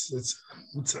 it's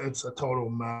a total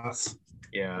mess.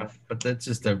 Yeah, but that's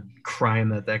just a crime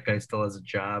that guy still has a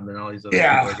job and all these other people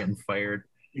are getting fired.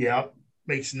 Yeah,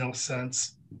 makes no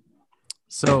sense.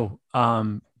 So,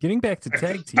 getting back to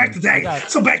tag teams. Back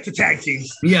to tag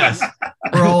teams. Yes,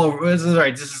 we're all over. This is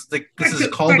right. This is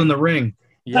called in the ring.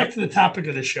 Back to the topic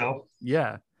of the show.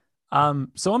 Yeah.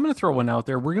 So I'm going to throw one out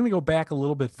there. We're going to go back a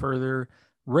little bit further,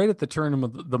 right at the turn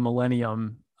of the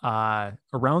millennium,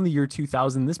 around the year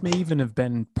 2000. This may even have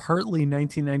been partly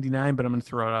 1999, but I'm going to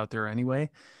throw it out there anyway.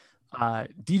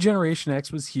 D-Generation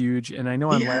X was huge, and I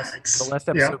know on the last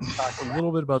episode we talked a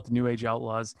little bit about the New Age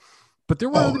Outlaws, but there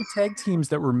were other tag teams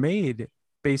that were made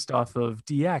based off of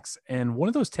DX, and one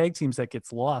of those tag teams that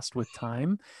gets lost with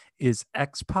time is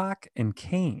X-Pac and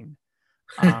Kane.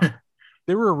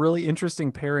 They were a really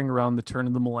interesting pairing around the turn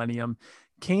of the millennium.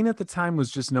 Kane at the time was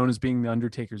just known as being the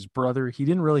Undertaker's brother. He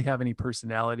didn't really have any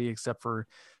personality except for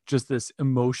just this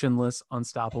emotionless,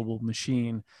 unstoppable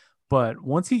machine. But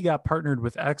once he got partnered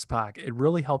with X-Pac, it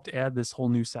really helped add this whole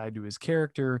new side to his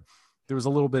character. There was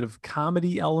a little bit of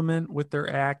comedy element with their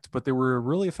act, but they were a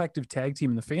really effective tag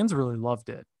team, and the fans really loved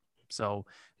it. So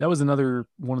that was another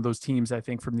one of those teams, I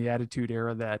think, from the Attitude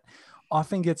Era that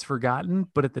often gets forgotten,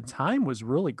 but at the time was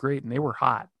really great, and they were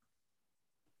hot.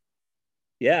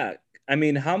 Yeah. I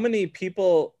mean, how many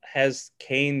people has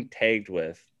Kane tagged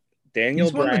with? Daniel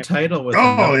He's won the title with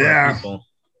people.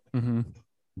 Mm-hmm.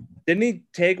 Didn't he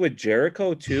tag with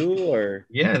Jericho too? Or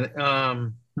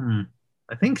I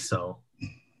think so.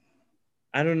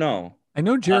 I don't know. I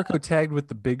know Jericho tagged with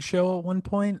the Big Show at one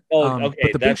point. Okay.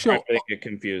 But the Big Show I get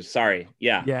confused. Sorry.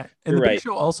 Yeah. Yeah. And the Big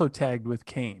Show also tagged with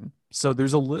Kane. So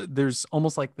there's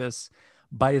almost like this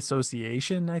by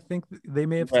association. I think they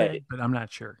may have tagged, but I'm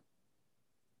not sure.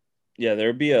 Yeah,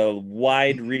 there'd be a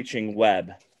wide-reaching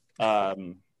web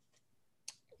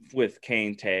with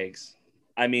Kane tags.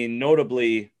 I mean,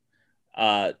 notably,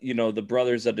 the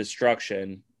Brothers of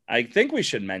Destruction. I think we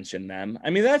should mention them. I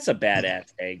mean, that's a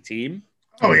badass tag team.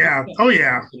 Oh yeah.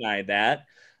 Deny that.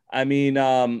 I mean,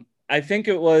 I think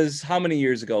it was how many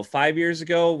years ago? 5 years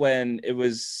ago when it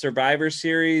was Survivor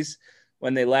Series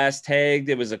when they last tagged.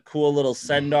 It was a cool little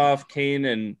send-off, Kane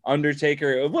and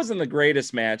Undertaker. It wasn't the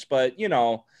greatest match, but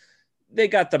they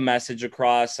got the message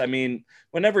across. I mean,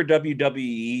 whenever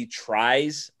WWE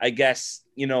tries, I guess,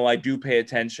 I do pay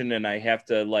attention and I have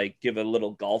to like give a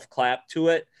little golf clap to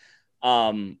it.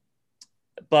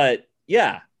 But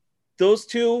yeah, those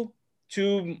two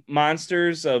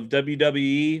monsters of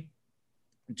WWE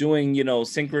doing,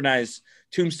 synchronized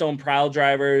tombstone pile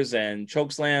drivers and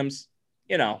choke slams,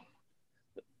 that'll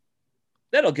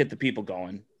get the people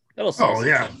going. That'll that'll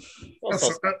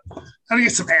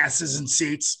get some asses in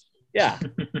seats. Yeah.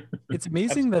 It's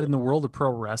amazing that in the world of pro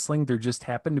wrestling, there just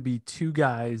happen to be two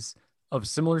guys of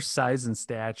similar size and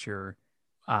stature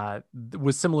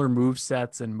with similar move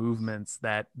sets and movements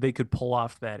that they could pull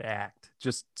off that act.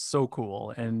 Just so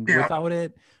cool. And without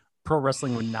it, pro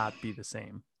wrestling would not be the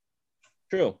same.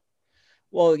 True.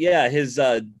 Well, yeah, his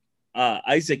Isaac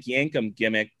Yankem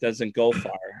gimmick doesn't go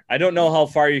far. I don't know how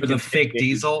far you can. The fake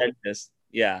Diesel.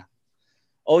 Yeah.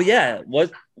 Oh yeah.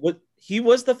 What he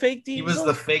was the fake Diesel. He was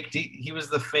the fake. He was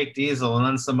the fake Diesel, and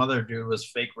then some other dude was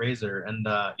fake Razor, and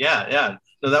yeah.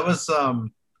 So that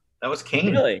was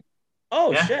Kane. Really?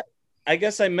 Oh shit! I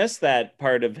guess I missed that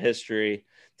part of history.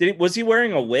 Was he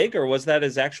wearing a wig, or was that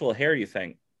his actual hair? You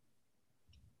think?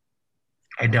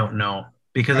 I don't know,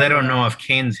 because I don't know if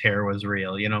Kane's hair was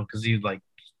real. Because he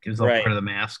was all part of the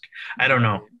mask. I don't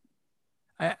know.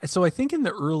 So I think in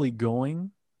the early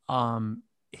going,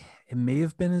 it may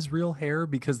have been his real hair,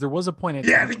 because there was a point.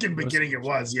 I think in the beginning it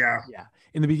was. Yeah.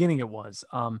 In the beginning it was.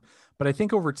 But I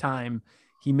think over time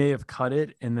he may have cut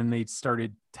it, and then they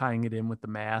started tying it in with the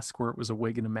mask, where it was a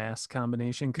wig and a mask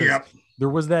combination. Because there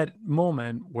was that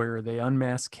moment where they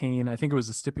unmasked Kane. I think it was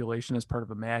a stipulation as part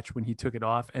of a match when he took it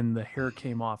off, and the hair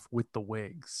came off with the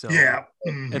wig. So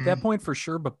at that point for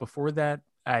sure, but before that,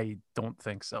 I don't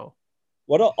think so.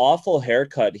 What an awful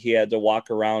haircut he had to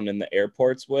walk around in the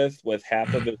airports with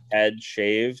half of his head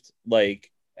shaved,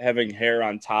 like having hair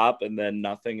on top and then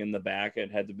nothing in the back.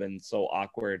 It had to have been so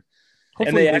awkward.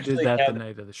 Hopefully they did that the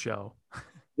night of the show.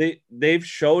 They've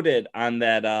showed it on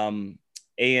that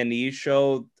A&E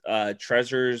show,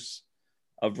 Treasures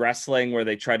of Wrestling, where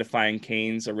they try to find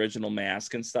Kane's original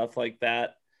mask and stuff like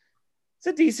that. It's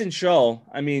a decent show.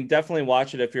 I mean, definitely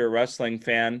watch it if you're a wrestling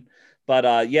fan.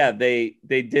 But they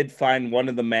did find one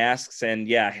of the masks, and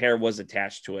hair was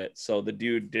attached to it. So the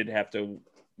dude did have to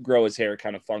grow his hair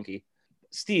kind of funky.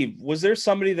 Steve, was there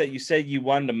somebody that you said you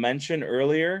wanted to mention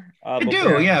earlier? I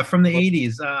do, yeah, from the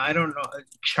 80s. I don't know.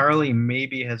 Charlie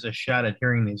maybe has a shot at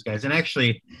hearing these guys. And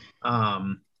actually,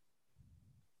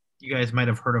 you guys might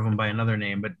have heard of them by another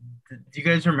name, but do you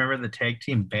guys remember the tag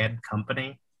team Bad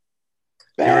Company?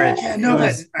 I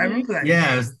remember that.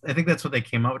 Yeah, I think that's what they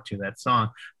came out to, that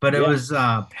song. But it was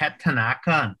Pat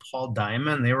Tanaka and Paul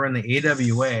Diamond. They were in the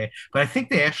AWA, but I think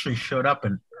they actually showed up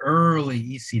in early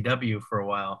ECW for a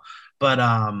while. But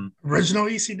original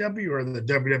ECW or the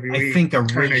WWE? I think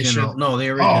original. No, the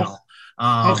original.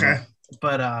 Okay.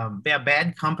 But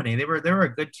Bad Company. They were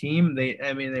a good team.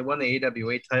 They won the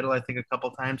AWA title, I think, a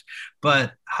couple times.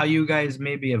 But how you guys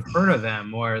maybe have heard of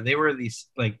them, or they were these,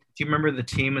 like, do you remember the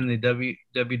team in the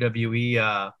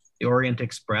WWE, the Orient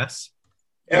Express?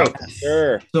 Yeah,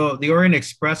 sure. So the Orient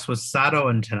Express was Sato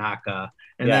and Tanaka,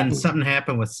 and then something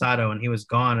happened with Sato, and he was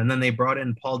gone. And then they brought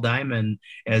in Paul Diamond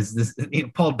as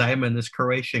this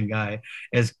Croatian guy,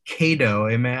 as Kato,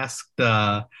 a masked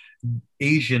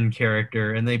Asian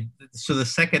character. And so the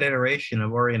second iteration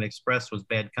of Orient Express was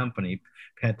Bad Company,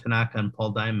 Pat Tanaka and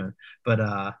Paul Diamond.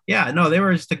 But they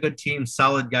were just a good team,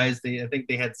 solid guys. I think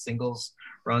they had singles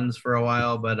runs for a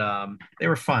while, but they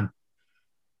were fun.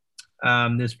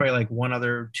 There's probably like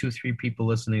 2-3 people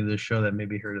listening to this show that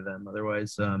maybe heard of them.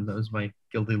 Otherwise, that was my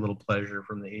guilty little pleasure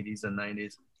from the 80s and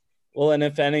 90s. Well, and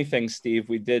if anything, Steve,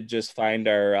 we did just find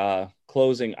our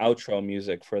closing outro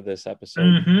music for this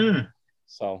episode. Mm-hmm.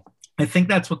 So I think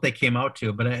that's what they came out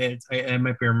to, but I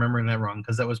might be remembering that wrong,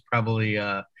 because that was probably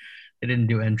they didn't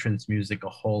do entrance music a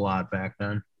whole lot back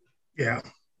then. Yeah.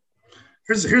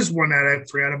 Here's one that I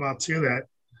forgot about too that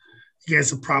you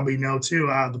guys will probably know too.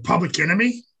 The Public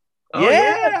Enemy. Oh,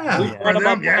 yeah.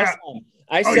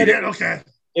 I said it. Okay.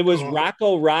 It was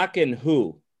Rocco Rock and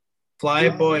who?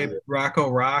 Flyboy, Rocco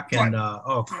Rock, and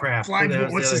crap. Flyboy,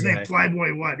 what's his name?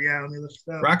 Flyboy what? Yeah, let me look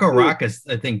it up. Rocco Rock is,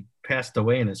 I think, passed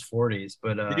away in his 40s,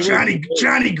 but Johnny Grunge.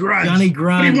 Johnny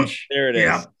Grunge. There it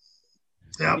is.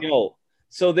 Yep.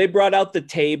 So they brought out the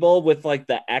table with like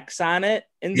the X on it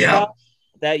and stuff.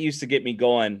 That used to get me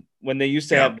going when they used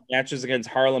to have matches against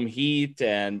Harlem Heat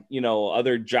and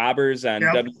other jobbers on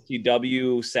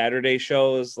WCW Saturday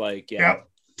shows. Like,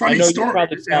 Funny I know story. You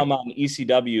probably saw him on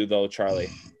ECW though, Charlie.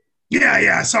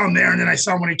 Yeah, I saw him there, and then I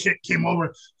saw him when he came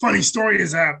over. Funny story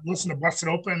is that listening to Busted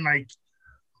Open like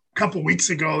a couple weeks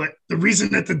ago, that the reason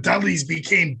that the Dudleys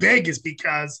became big is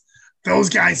because those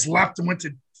guys left and went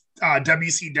to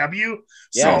WCW.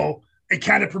 So it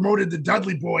kind of promoted the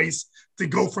Dudley Boys to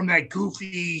go from that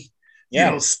goofy,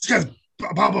 because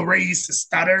Bubba Ray used to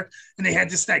stutter, and they had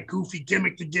just that goofy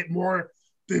gimmick to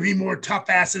be more tough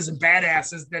asses and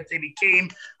badasses that they became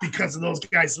because of those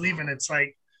guys leaving. It's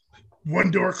like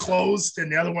one door closed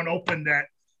and the other one opened. That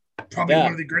probably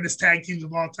one of the greatest tag teams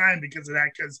of all time because of that.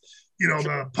 Because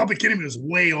the Public Enemy was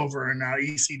way over in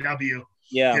ECW.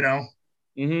 Yeah.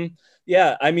 Mm-hmm.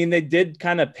 Yeah, I mean they did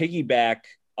kind of piggyback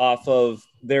off of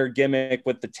their gimmick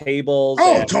with the tables.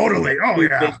 Oh, totally. Oh,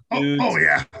 yeah. Oh,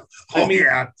 yeah.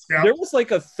 There was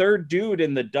like a third dude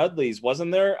in the Dudleys,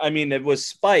 wasn't there? I mean, it was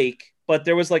Spike, but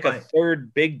there was like a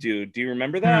third big dude. Do you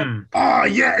remember that? Oh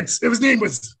yeah, his name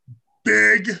was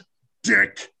Big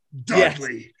Dick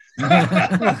Dudley.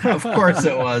 Yes. Of course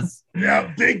it was.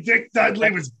 Yeah, Big Dick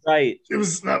Dudley was right. It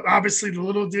was obviously the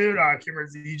little dude. I can't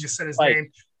remember. You just said his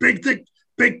name. Big Dick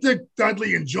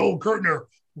Dudley and Joel Gertner.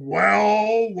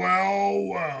 Well.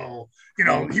 You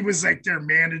know, he was like their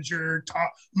manager,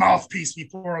 mouthpiece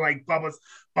before like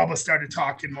Bubba started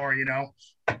talking more. You know,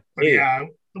 but yeah.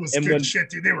 It was good shit,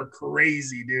 dude. They were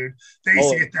crazy, dude. They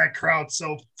used to get that crowd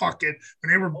so fucking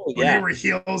when they were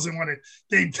heels and when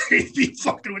they'd be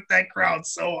fucking with that crowd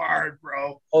so hard,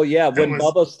 bro. Oh yeah, when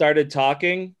Bubba started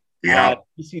talking,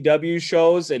 ECW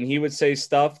shows, and he would say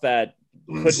stuff that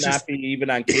could not be even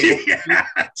on cable. Yeah,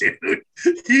 dude.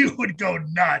 He would go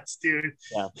nuts, dude.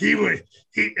 Yeah.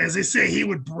 He as they say, he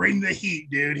would bring the heat,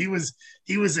 dude. He was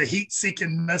a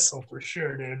heat-seeking missile for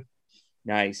sure, dude.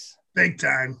 Nice. Big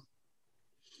time.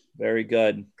 Very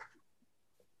good.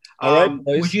 All right,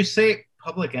 would you say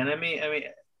Public Enemy? I mean,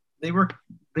 they were.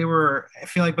 I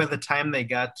feel like by the time they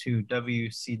got to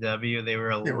WCW, they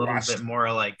were a little bit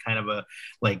more like kind of a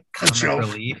like comic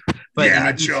relief. But in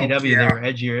ECW, they were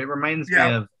edgier. It reminds me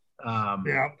of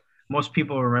most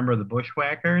people remember the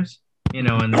Bushwhackers. You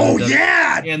know, and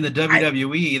in the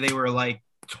WWE, they were like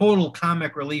total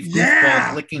comic relief,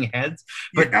 goofballs licking heads.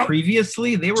 But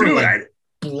previously, they were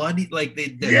bloody, like they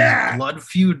blood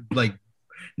feud, like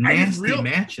nasty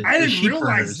matches. I didn't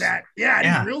realize that. Yeah, I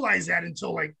didn't realize that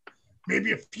until like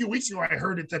maybe a few weeks ago. I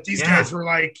heard it that these guys were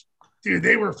like, dude,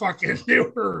 they were like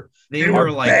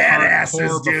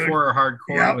badasses, dude. Before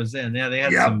hardcore was in. Yeah, they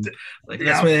had some. Like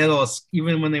that's why they had all.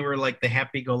 Even when they were like the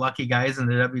happy-go-lucky guys in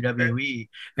the WWE,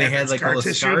 they had like all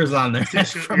the scars on their head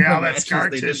from the matches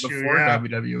they did before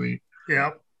WWE.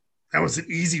 Yeah, that was an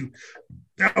easy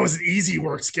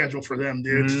work schedule for them,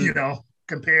 dude. Mm-hmm. You know,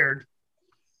 compared.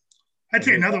 I'd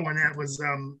say another one that was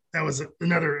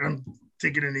another. I'm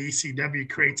thinking in the ECW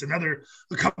crates. A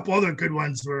couple other good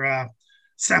ones were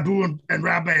Sabu and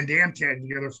Rob Van Dam tagged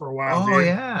together for a while. Oh, dude.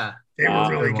 Yeah, they were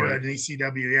really good in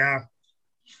ECW. Yeah,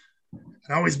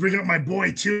 I always bring up my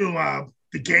boy too.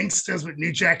 The Gangsters with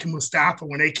New Jack and Mustafa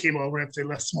when they came over after they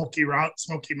left Smoky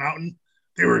Mountain.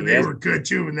 They were good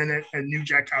too. And then New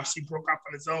Jack obviously broke off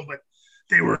on his own, but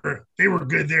they were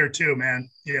good there too, man.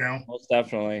 You know, most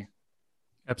definitely,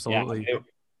 absolutely. Yeah,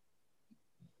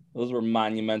 those were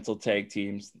monumental tag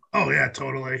teams. Oh yeah,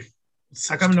 totally.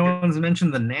 How come no one's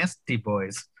mentioned the Nasty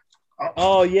Boys?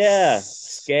 Oh yeah,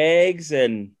 Skaggs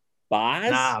and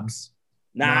Boz.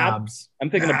 Knobs. I'm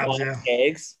thinking of Boz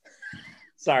Skaggs.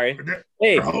 Sorry.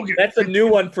 Hey, that's a new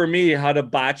one for me. How to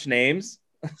botch names.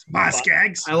 Boz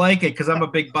Skaggs. I like it because I'm a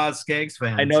big Boz Skaggs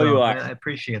fan. I know you are. I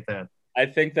appreciate that. I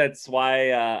think that's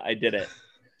why I did it.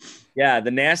 Yeah,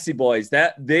 the Nasty Boys.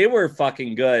 That they were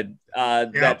fucking good.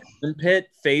 That pit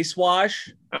face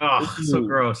wash. Oh, so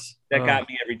gross. That got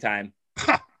me every time.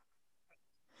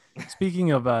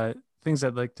 Speaking of things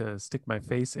I'd like to stick my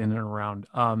face in and around,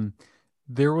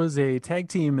 there was a tag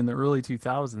team in the early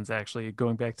 2000s, actually,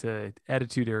 going back to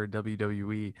Attitude Era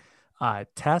WWE.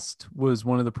 Test was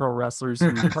one of the pro wrestlers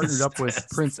who partnered up with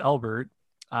Prince Albert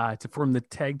to form the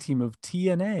tag team of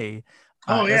TNA,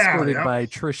 escorted by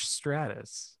Trish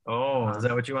Stratus. Oh, is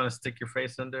that what you want to stick your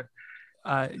face under?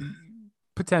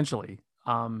 Potentially.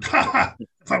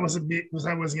 If I wasn't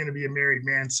going to be a married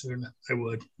man soon, I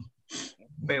would.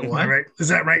 Wait, what? Right? Is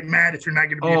that right, Matt? If you're not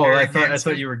going to be a married man, I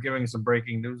thought you were giving some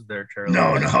breaking news there, Charlie.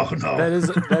 No. That is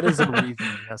a reason,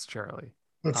 yes, Charlie.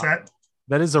 What's that?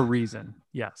 That is a reason,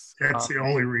 yes. That's the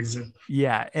only reason.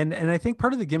 Yeah, and I think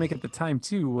part of the gimmick at the time,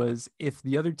 too, was if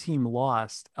the other team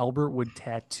lost, Albert would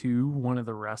tattoo one of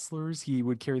the wrestlers. He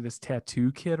would carry this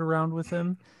tattoo kit around with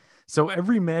him. So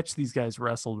every match these guys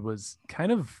wrestled was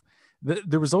kind of,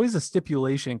 there was always a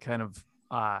stipulation kind of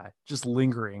just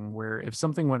lingering where if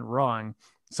something went wrong,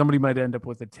 somebody might end up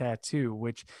with a tattoo,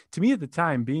 which to me at the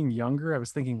time, being younger, I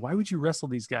was thinking, why would you wrestle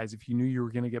these guys if you knew you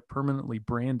were going to get permanently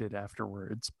branded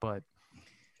afterwards? But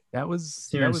that was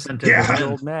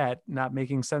old Matt not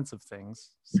making sense of things.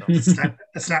 So.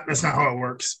 That's not how it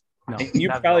works. No, you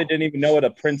probably didn't even know what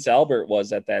a Prince Albert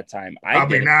was at that time.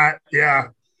 Probably not. Yeah.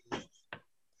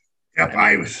 Yep,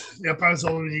 I was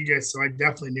older than you guys, so I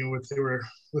definitely knew what they were,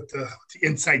 what the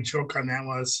inside joke on that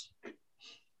was. Do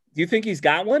you think he's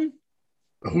got one?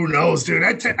 Who knows, dude?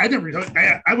 I never.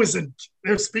 I was in.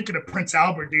 Speaking of Prince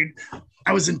Albert, dude,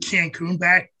 I was in Cancun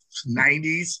back in the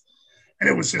 90s, and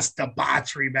it was just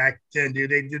debauchery back then,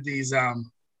 dude. They did these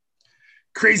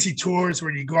crazy tours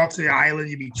where you go up to the island,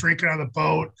 you'd be drinking on the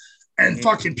boat, and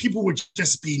fucking people would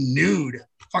just be nude,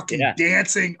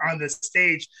 dancing on the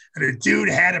stage, and a dude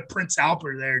had a Prince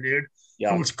Albert there, dude.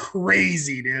 Yeah. It was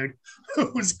crazy, dude.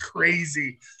 It was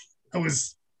crazy. It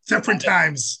was different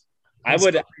times.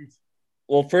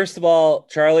 Well, first of all,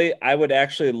 Charlie, I would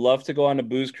actually love to go on a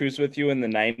booze cruise with you in the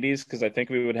 90s because I think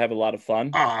we would have a lot of fun.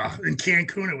 In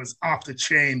Cancun, it was off the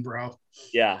chain, bro.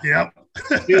 Yeah. Yep.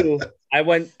 Dude, I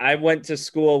went to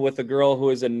school with a girl who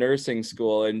was in nursing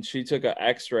school, and she took an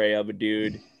X-ray of a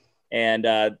dude, and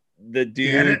the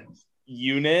dude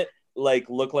unit like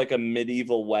looked like a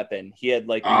medieval weapon. He had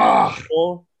like like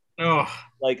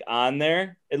on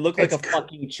there. It looked like a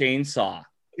fucking chainsaw.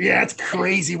 Yeah, it's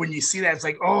crazy when you see that. It's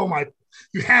like, oh my.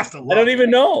 You have to look. I don't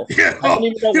even know. Yeah,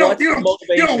 you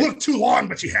don't look too long,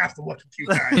 but you have to look a few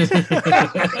times.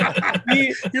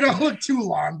 You don't look too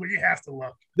long, but you have to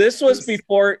look. This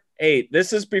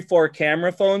is before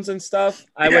camera phones and stuff.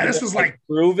 This was like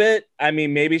prove it. I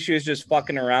mean, maybe she was just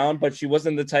fucking around, but she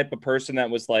wasn't the type of person that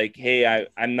was like, hey,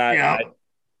 I'm not.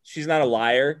 She's not a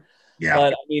liar. Yeah.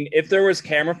 But I mean, if there was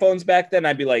camera phones back then,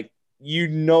 I'd be like,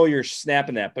 you're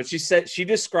snapping that. But she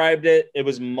described it. It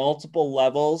was multiple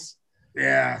levels.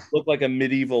 Yeah. Looked like a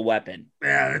medieval weapon.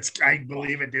 Yeah, I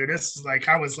believe it, dude. This is like,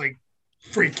 I was like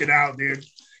freaking out, dude.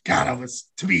 God, I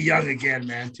was to be young again,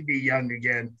 man. To be young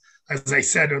again. As I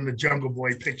said on the Jungle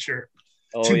Boy picture.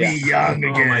 Be young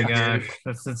again. Oh my gosh.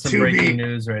 That's some breaking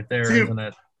news right there, isn't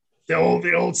it? The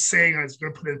old saying I was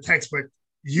gonna put in the text, but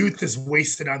youth is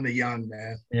wasted on the young,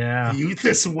 man. Yeah. Youth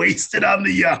is wasted on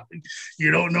the young.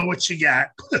 You don't know what you got.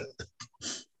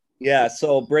 Yeah,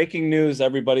 so breaking news,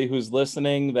 everybody who's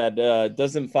listening that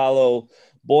doesn't follow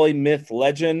Boy Myth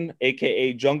Legend,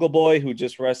 a.k.a. Jungle Boy, who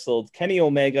just wrestled Kenny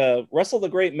Omega, wrestled a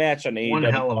great match on AEW. One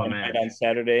hell of a match. On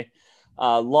Saturday.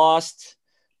 Lost,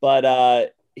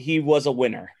 but he was a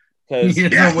winner. Because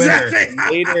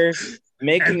later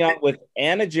making out with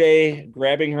Anna Jay,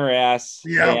 grabbing her ass,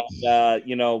 and,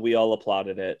 we all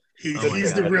applauded it.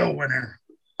 He's the real winner.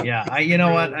 Yeah, you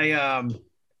know what?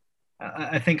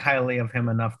 I think highly of him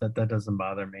enough that doesn't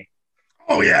bother me.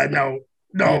 Oh yeah, no.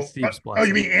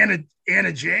 You mean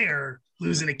Anna Jay or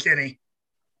losing to Kenny?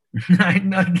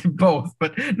 Not both,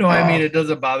 but no. I mean, it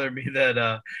doesn't bother me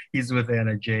that he's with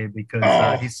Anna Jay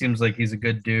because he seems like he's a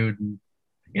good dude, and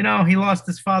he lost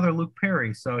his father, Luke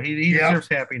Perry, so he deserves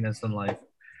happiness in life.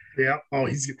 Yeah.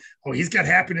 He's got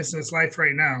happiness in his life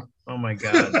right now. Oh my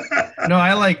God. No,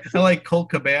 I like Colt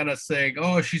Cabana saying,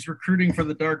 "Oh, she's recruiting for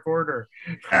the Dark Order."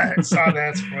 I saw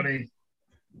that's funny.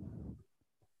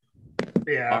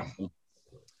 Yeah. Awesome.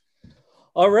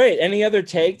 All right. Any other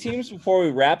tag teams before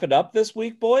we wrap it up this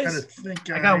week, boys?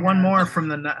 I got one more from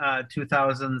the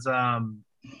 2000s.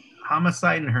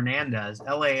 Homicide and Hernandez,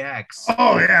 LAX.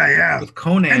 Oh yeah. With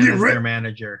Conan as their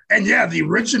manager. And the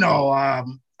original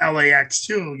LAX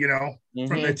too,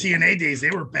 from the TNA days,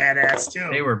 they were badass too.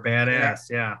 They were badass,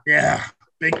 yeah. Yeah,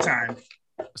 big time.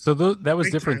 So that was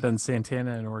different than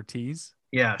Santana and Ortiz?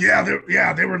 Yeah.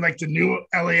 Yeah, they were like the new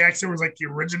LAX. There was like the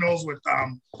originals with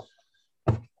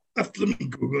let me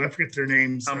Google. I forget their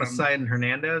names. Homicide and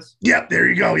Hernandez. Yep, there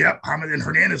you go. Yep, and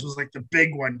Hernandez was like the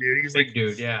big one, dude. He's big like,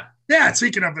 dude, yeah. Yeah,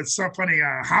 speaking of, it's so funny.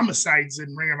 Homicide's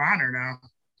in Ring of Honor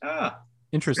now.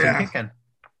 Interesting. Yeah.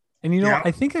 And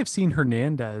I think I've seen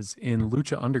Hernandez in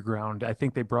Lucha Underground. I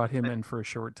think they brought him in for a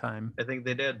short time. I think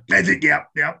they did. Yep.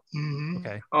 Mm-hmm.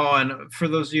 Okay. Oh, and for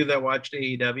those of you that watched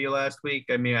AEW last week,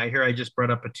 I mean, I just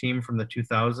brought up a team from the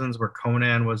 2000s where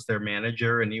Conan was their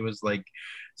manager, and he was like,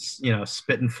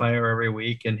 spitting fire every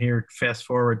week. And here, fast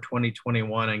forward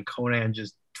 2021, and Conan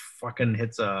just fucking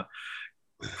hits a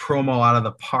promo out of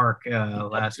the park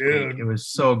last week. It was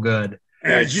so good.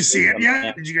 Did you see it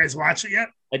yet? Did you guys watch it yet?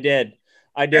 I did.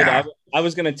 Yeah. I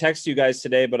was going to text you guys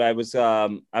today, but I was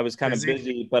kind of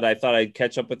busy, but I thought I'd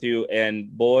catch up with you. And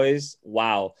boys,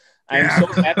 wow. I'm so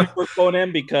happy for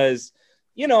Conan because,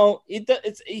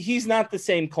 he's not the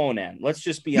same Conan. Let's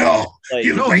just be honest.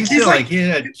 He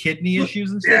had kidney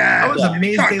issues and stuff. Yeah, I was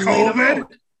amazed they laid him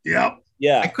out. Yep.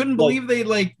 Yeah. I couldn't believe they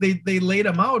laid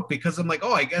him out because I'm like,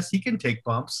 oh, I guess he can take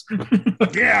bumps.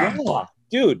 Yeah.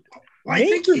 Dude. Well, I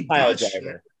think he pile does.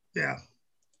 driver. Yeah.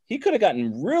 He could have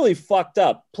gotten really fucked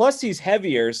up. Plus, he's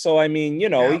heavier. So, I mean, he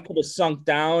could have sunk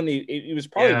down. He was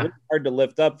probably really hard to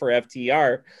lift up for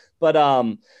FTR. But,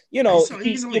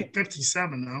 he's only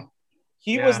 57, though.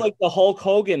 He was like the Hulk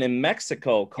Hogan in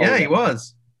Mexico. Yeah, he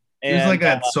was. He was like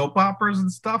at soap operas and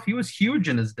stuff. He was huge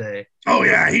in his day. Oh,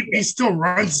 yeah. He still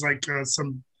runs like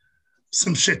some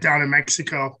shit down in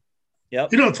Mexico. Yep.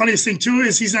 The funniest thing, too,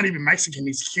 is he's not even Mexican.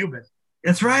 He's Cuban.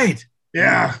 That's right.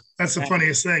 Yeah. That's the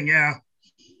funniest thing. Yeah.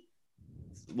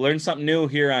 Learn something new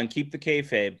here on Keep the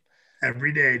Kayfabe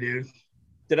every day, dude.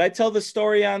 Did I tell the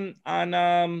story on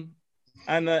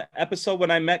on the episode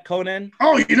when I met Conan?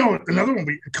 Oh, another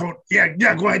one. Yeah.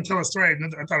 Go ahead and tell a story.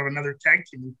 I thought of another tag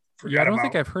team. I don't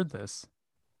think I've heard this.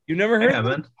 You never heard? I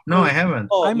haven't. No, I haven't.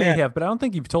 Oh, I may have, but I don't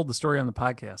think you've told the story on the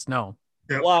podcast. No.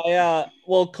 Yep.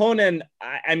 Well, Conan.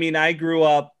 I mean, I grew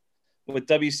up with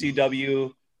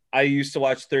WCW. I used to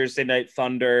watch Thursday Night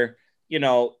Thunder.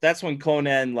 That's when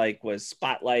Conan was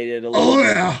spotlighted a little. Oh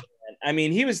yeah. I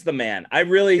mean, he was the man. I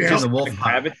really just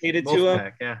gravitated to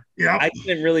him. Yeah. I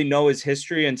didn't really know his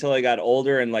history until I got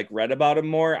older and read about him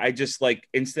more. I just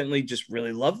instantly just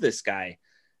really loved this guy.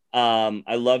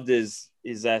 I loved his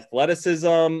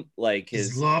athleticism,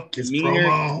 his look, his demeanor,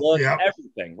 promo, his look,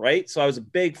 everything. Right. So I was a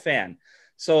big fan.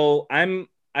 So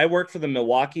I work for the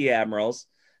Milwaukee Admirals,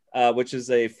 which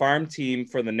is a farm team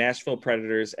for the Nashville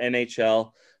Predators,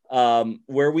 NHL,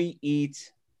 where we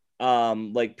eat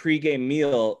pregame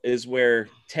meal is where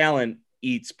talent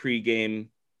eats pregame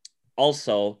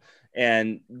also.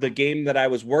 And the game that I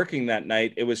was working that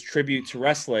night, it was tribute to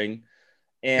wrestling,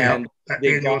 and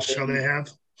they have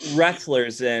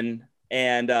wrestlers in,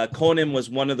 and Conan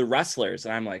was one of the wrestlers,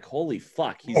 and I'm like, holy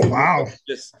fuck,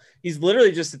 he's he's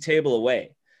literally just a table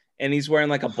away, and he's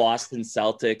wearing a Boston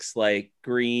Celtics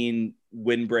green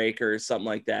windbreaker or something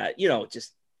like that,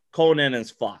 just Conan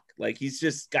as fuck. He's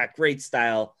just got great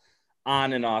style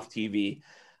on and off TV.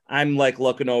 I'm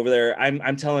looking over there.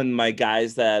 I'm telling my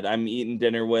guys that I'm eating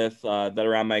dinner with that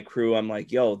are on my crew. I'm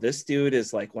like, yo, this dude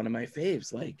is one of my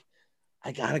faves.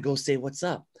 I gotta go say what's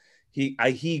up.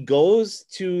 He goes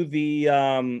to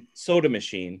the soda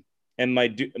machine, and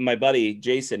my buddy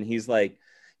Jason, he's like,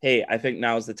 hey, I think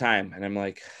now's the time. And I'm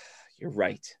like, you're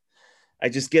right. I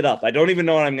just get up. I don't even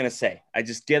know what I'm gonna say. I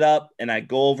just get up and I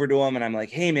go over to him and I'm like,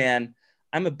 hey man,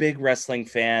 I'm a big wrestling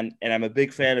fan, and I'm a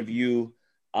big fan of you.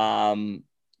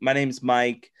 My name's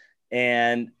Mike,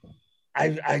 and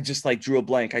I just drew a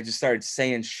blank. I just started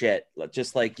saying shit,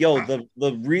 just yo,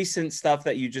 the recent stuff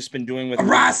that you've just been doing with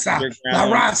La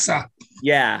Raza.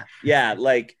 Yeah,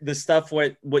 the stuff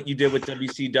what you did with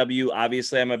WCW.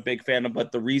 Obviously, I'm a big fan of,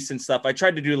 but the recent stuff I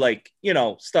tried to do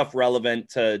stuff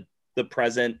relevant to the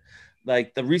present.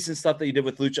 The recent stuff that you did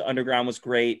with Lucha Underground was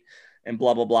great, and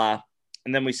blah blah blah.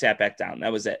 And then we sat back down.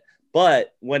 That was it.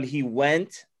 But when he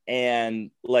went and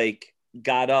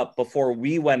got up before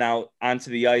we went out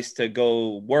onto the ice to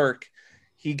go work,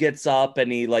 he gets up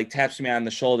and he taps me on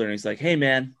the shoulder and he's like, hey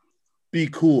man, be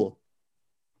cool.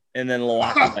 And then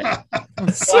walk away.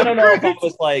 So I don't know if I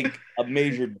was a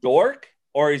major dork,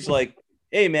 or he's like,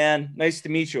 hey man, nice to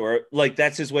meet you. Or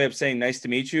that's his way of saying nice to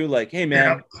meet you. Hey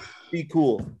man, be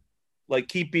cool.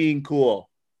 Keep being cool.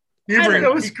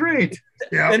 That was great.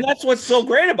 Yeah. And that's what's so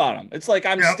great about him. It's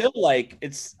I'm still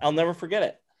I'll never forget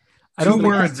it. I don't Two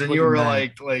words and you were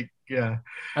yeah.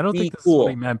 I don't think that's what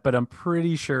he meant, but I'm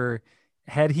pretty sure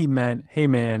had he meant, hey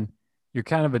man, you're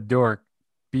kind of a dork,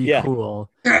 be cool.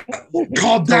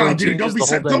 Calm down, dude. Don't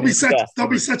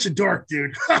be such a dork,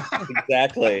 dude.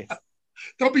 Exactly.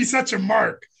 Don't be such a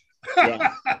mark.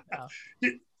 Yeah.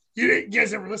 You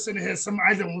guys ever listen to his?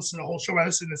 I don't listen to the whole show. I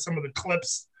listen to some of the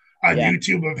clips on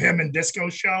YouTube of him and Disco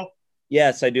Show.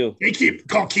 Yes, I do. They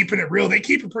keeping it real. They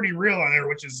keep it pretty real on there,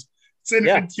 which is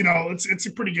it's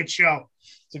a pretty good show.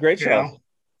 It's a great show.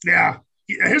 Yeah.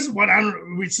 Here's what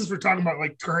since we're talking about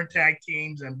current tag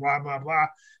teams and blah blah blah.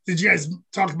 Did you guys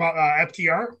talk about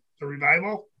FTR, the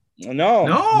Revival? No.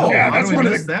 Yeah, that's one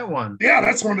of that one. Yeah,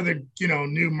 that's one of the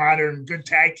new modern good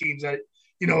tag teams that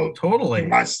totally.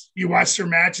 You watched their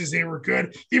matches; they were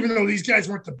good, even though these guys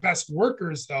weren't the best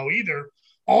workers though either.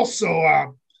 Also,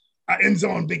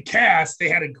 Enzo and Big Cass, they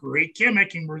had a great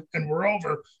gimmick, and we're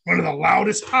over one of the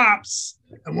loudest pops,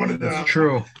 and one of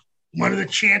the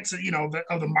chants that,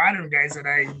 of the modern guys that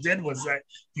I did was that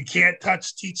you can't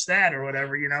teach that or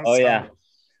whatever, Oh, so yeah.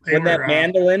 When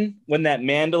that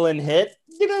mandolin hit.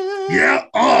 Yeah.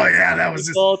 Oh yeah, that was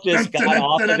just got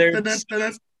off of their.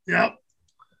 Yep.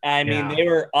 I mean, they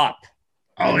were up.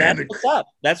 Oh yeah. That's what's up.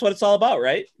 That's what it's all about,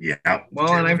 right? Yeah.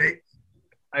 Well, and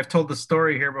I've told the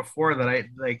story here before that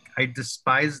I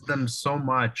despised them so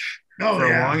much for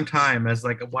a long time as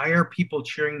why are people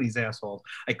cheering these assholes?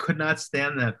 I could not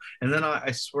stand them. And then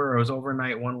I swear I was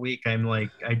overnight one week. I'm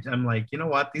like, you know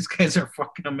what? These guys are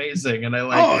fucking amazing. And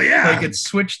it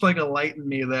switched a light in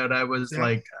me that I was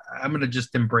I'm going to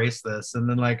just embrace this. And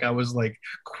then I was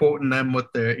quoting them with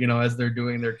their, as they're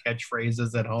doing their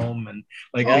catchphrases at home. And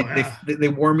they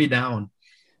wore me down.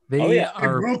 They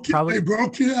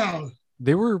broke you out.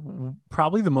 They were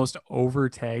probably the most over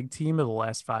tag team of the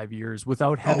last 5 years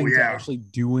without having to actually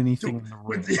do anything in the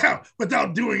ring.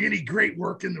 Without doing any great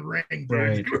work in the ring.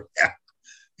 Right.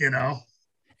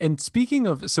 And speaking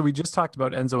of, so we just talked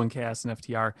about Enzo and Cass and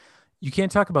FTR. You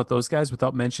can't talk about those guys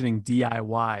without mentioning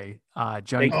DIY.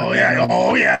 Johnny. Oh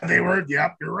yeah, they were.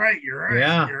 Yep, you're right.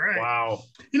 Yeah. You're right. Wow.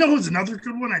 You know who's another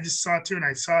good one? I just saw it too, and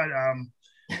I saw it.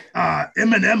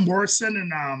 Eminem, Morrison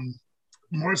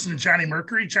and Johnny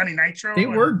Mercury, Johnny Nitro. They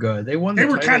were good. They won. They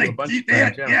were kind of. They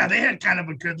had kind of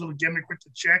a good little gimmick with the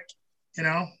chick. You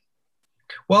know.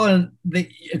 Well, and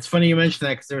it's funny you mentioned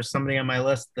that because there was somebody on my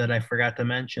list that I forgot to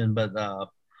mention, but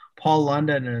Paul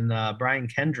London and Brian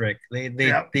Kendrick, they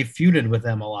feuded with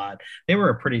them a lot. They were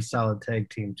a pretty solid tag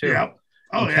team too. Yep.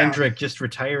 Oh, and Kendrick just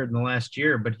retired in the last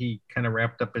year, but he kind of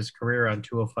wrapped up his career on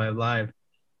 205 Live.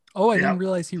 Oh, I didn't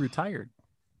realize he retired.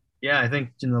 Yeah, I think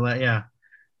in the Of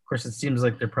course, it seems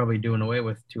like they're probably doing away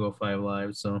with 205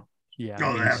 Live. So yeah,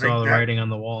 you saw the writing on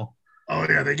the wall. Oh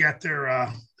yeah, they got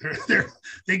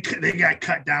they got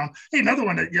cut down. Hey, another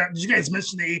one. Did you guys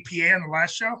mention the APA on the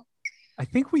last show? I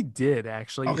think we did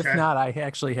actually. Okay. If not, I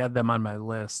actually had them on my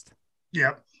list.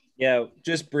 Yep. Yeah,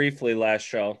 just briefly last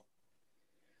show.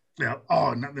 Yeah.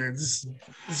 Oh no,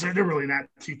 they're really not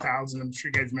 2000. I'm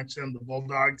sure you guys mentioned them, the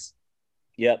Bulldogs.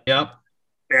 Yep. Yeah,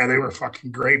 they were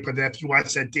fucking great. But if you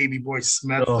watch that Davey Boy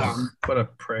Smith, what a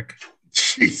prick!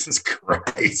 Jesus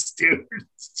Christ, dude!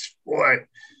 Boy.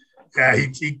 Yeah,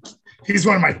 he's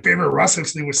one of my favorite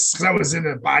wrestlers. Because I was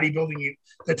into bodybuilding at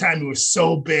the time. He was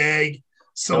so big,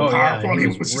 so powerful, and he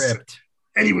was ripped.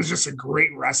 He was just a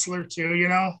great wrestler too. You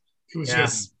know, he was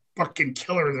just fucking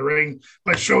killer in the ring.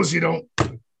 But it shows you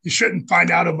shouldn't find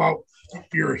out about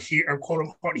your quote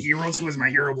unquote heroes. He was my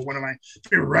hero, but one of my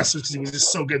favorite wrestlers because he was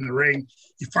just so good in the ring.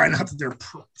 You find out that they're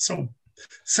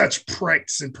such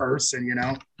pricks in person. You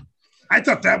know. I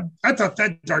thought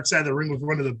that Dark Side of the Ring was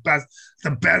one of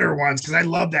the better ones because I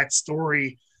love that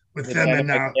story with them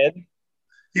and Kid?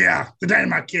 The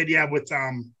Dynamite Kid, with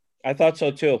I thought so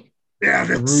too. Yeah,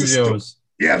 the Rougeaus.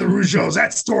 The Rougeaus.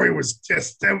 That story was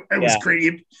just it was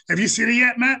great. Have you seen it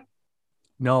yet, Matt?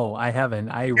 No, I haven't.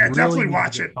 I really definitely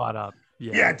watch it. Caught up.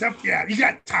 Yeah, you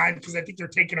got time because I think they're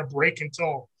taking a break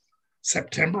until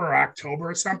September or October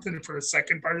or something for the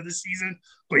second part of the season.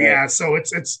 But so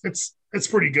it's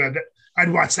pretty good. I'd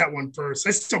watch that one first.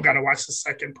 I still got to watch the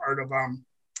second part of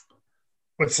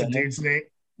what's the dude's name?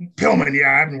 Pillman.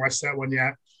 Yeah, I haven't watched that one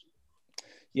yet.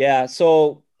 Yeah,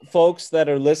 so folks that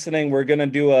are listening, we're gonna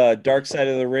do a Dark Side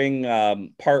of the Ring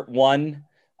part 1.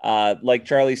 Like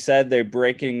Charlie said, they're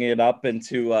breaking it up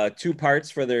into 2 parts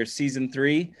for their season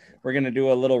 3. We're gonna do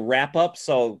a little wrap up.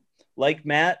 So, like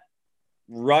Matt,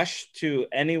 rush to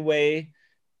any way.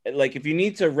 Like if you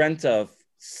need to rent a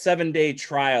 7-day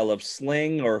trial of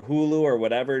Sling or Hulu or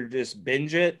whatever, just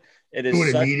binge it. It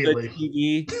is such good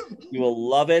TV. You will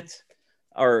love it.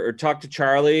 Or talk to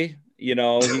Charlie. You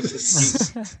know,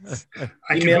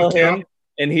 email him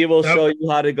and he will show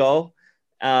you how to go.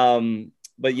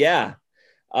 But yeah,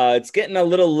 it's getting a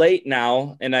little late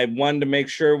now, and I wanted to make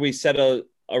sure we set a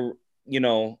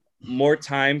more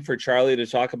time for Charlie to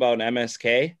talk about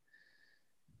MSK.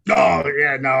 Oh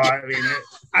yeah, no. I mean,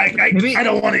 I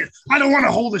don't want to. I don't want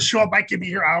to hold the show up. I could be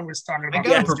here hours talking about. I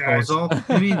got a proposal.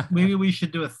 maybe we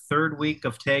should do a 3rd week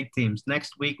of tag teams.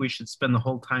 Next week we should spend the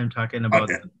whole time talking about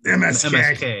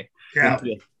MSK. Yeah,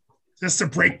 just a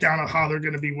breakdown of how they're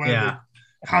going to be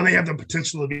how they have the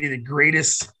potential to be the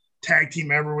greatest tag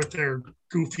team ever with their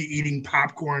goofy eating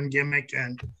popcorn gimmick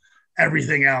and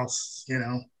everything else. You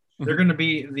know, they're going to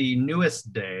be the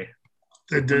newest day.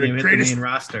 The greatest main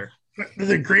roster.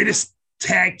 The greatest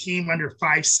tag team under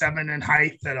 5'7" in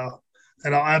height that'll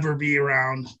ever be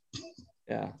around.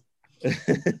 Yeah.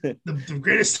 the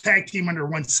greatest tag team under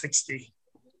 160.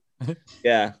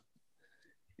 Yeah.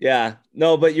 Yeah.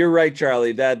 No, but you're right,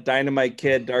 Charlie. That Dynamite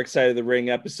Kid Dark Side of the Ring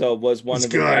episode was one of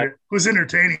the good. It was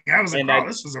entertaining. I was like,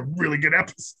 this was a really good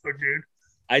episode, dude.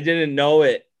 I didn't know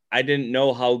it. I didn't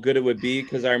know how good it would be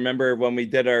because I remember when we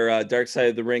did our Dark Side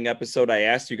of the Ring episode, I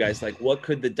asked you guys, like, what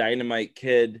could the Dynamite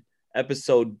Kid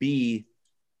episode be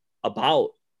about?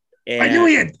 And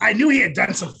I knew he had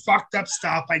done some fucked up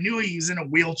stuff. I knew he was in a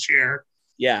wheelchair.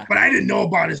 Yeah. But I didn't know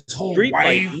about his whole street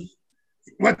wife. Fighting.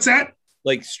 What's that?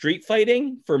 Like street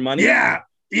fighting for money? Yeah.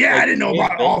 Yeah, like, I didn't know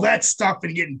about all that stuff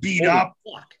and getting beat up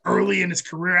early in his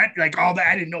career. Like all that.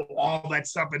 I didn't know all that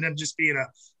stuff and him just being a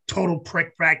total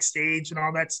prick backstage and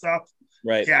all that stuff.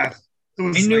 Right. Yeah. It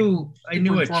was I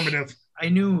knew informative. I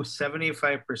knew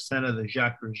 75% of the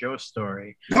Jacques Rougeau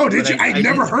story. Oh, did you? I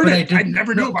never heard it. I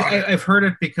never knew about it. I've heard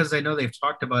it because I know they've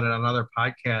talked about it on other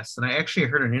podcasts. And I actually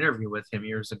heard an interview with him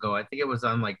years ago. I think it was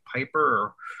on like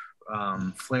Piper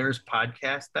or Flair's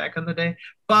podcast back in the day.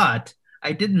 But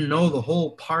I didn't know the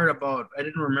whole part about. I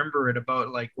didn't remember it about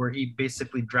like where he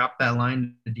basically dropped that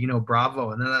line to Dino Bravo,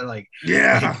 and then I like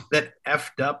that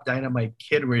effed up Dynamite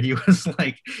Kid where he was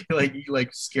like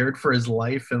scared for his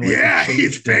life and like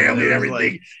his family and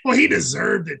everything. Well, he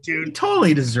deserved it, dude. He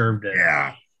totally deserved it.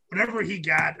 Yeah, whatever he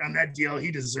got on that deal,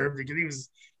 he deserved it because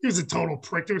he was a total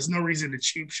prick. There was no reason to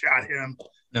cheap shot him,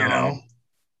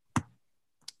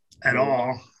 at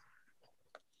all.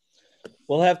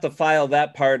 We'll have to file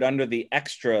that part under the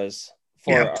extras.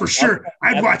 For sure.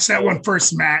 I'd watch that one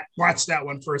first, Matt. Watch that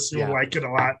one first. You'll like it a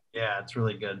lot. Yeah, it's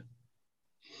really good.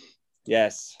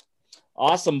 Yes.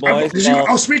 Awesome, boys.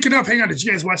 Speaking of, hang on. Did you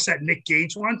guys watch that Nick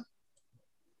Gage one?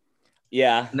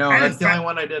 Yeah. No, that's the only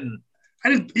one I didn't.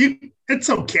 It's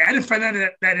okay. I didn't find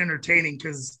that entertaining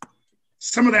because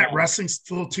some of that wrestling's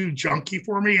a little too junky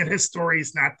for me, and his story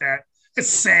is not that. It's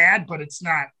sad, but it's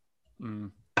not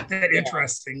that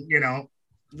interesting,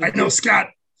 I know Scott,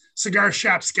 Cigar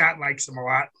Shop Scott likes him a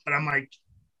lot, but I'm like,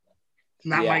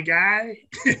 not my guy,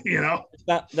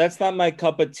 That's not my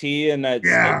cup of tea, and it's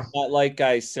not like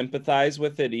I sympathize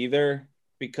with it either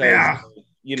because,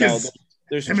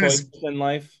 there's choices in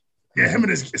life. Yeah,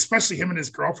 especially him and his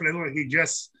girlfriend, he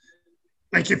just,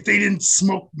 like if they didn't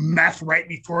smoke meth right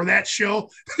before that show,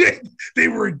 they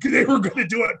were going to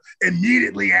do it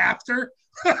immediately after.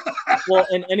 Well,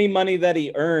 and any money that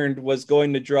he earned was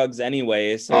going to drugs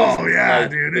anyway. So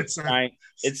dude,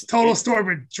 it's total story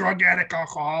with drug addict,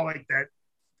 alcoholic that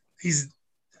he's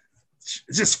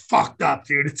just fucked up,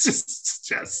 dude. It's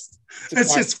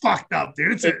just fucked up,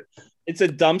 dude. It's a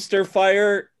dumpster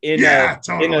fire in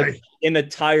a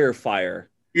tire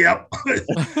fire. Yep.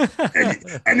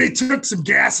 and they took some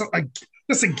gas,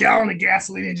 just a gallon of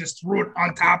gasoline, and just threw it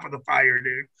on top of the fire,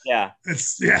 dude. Yeah.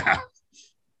 It's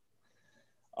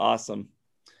Awesome.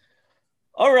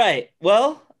 All right.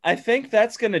 Well, I think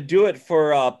that's going to do it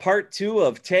for part 2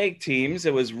 of Tag Teams.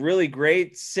 It was really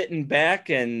great sitting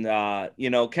back and,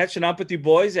 catching up with you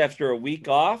boys after a week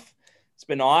off. It's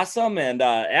been awesome. And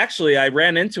actually, I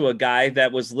ran into a guy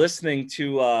that was listening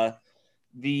to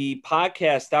the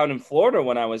podcast down in Florida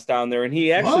when I was down there, and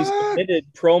he actually submitted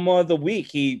promo of the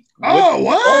week.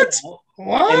 What?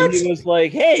 And he was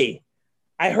like, "Hey,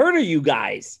 I heard of you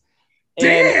guys." And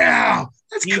damn,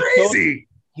 that's crazy.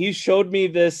 He showed me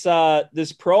this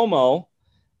promo.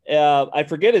 I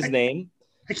forget his name.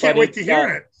 I can't wait to hear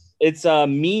it. It's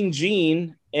Mean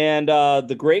Gene and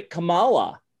the Great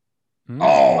Kamala.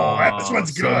 This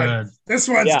one's good. This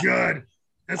one's good.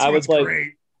 This one's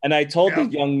great. And I told the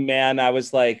young man, I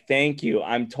was like, thank you.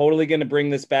 I'm totally going to bring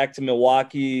this back to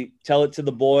Milwaukee, tell it to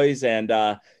the boys. And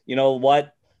you know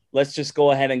what? Let's just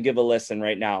go ahead and give a listen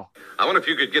right now. I wonder if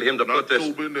you could get him to put this.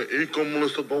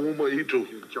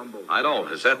 I know.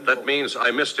 That means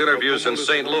I missed interviews in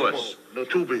St. Louis.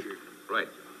 Right.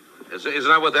 Isn't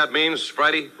that what that means,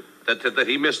 Friday? That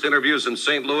he missed interviews in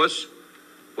St. Louis?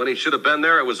 When he should have been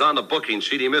there, it was on the booking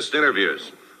sheet. He missed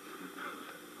interviews.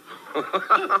 Come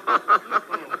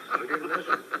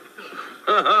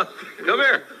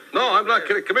here. No, I'm not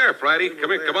kidding. Come here, Friday. Come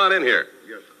here. Come on in here.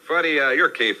 Friday, you're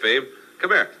kayfabe.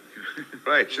 Come here.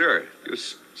 Right, sure. You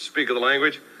speak of the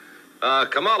language.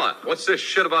 Kamala, what's this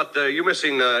shit about you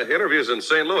missing interviews in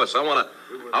St. Louis? I want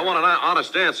an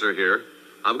honest answer here.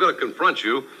 I'm going to confront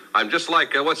you. I'm just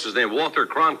like, what's his name, Walter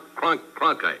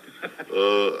Cronkite.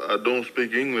 I don't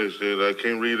speak English, and I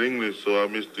can't read English, so I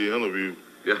missed the interview.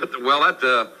 Yeah, well,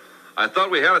 I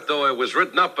thought we had it, though. It was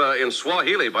written up in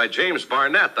Swahili by James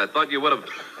Barnett. I thought you would have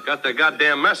got the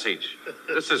goddamn message.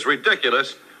 This is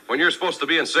ridiculous. When you're supposed to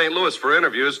be in St. Louis for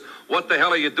interviews, what the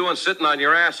hell are you doing sitting on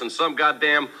your ass in some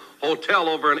goddamn hotel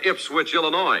over in Ipswich,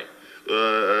 Illinois?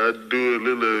 I do a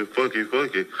little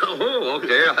fucky. Oh,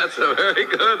 okay. That's very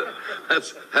good.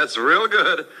 That's real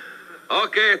good.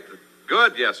 Okay,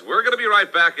 good. Yes, we're going to be right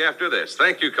back after this.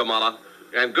 Thank you, Kamala.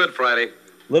 And good Friday.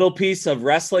 Little piece of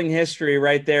wrestling history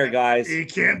right there, guys. You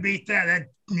can't beat that. That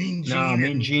Mean Gene. No,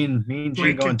 Mean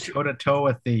Gene going toe-to-toe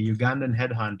with the Ugandan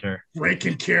headhunter.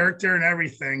 Breaking character and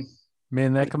everything.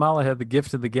 Man, that Kamala had the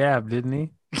gift of the gab, didn't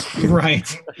he? Right.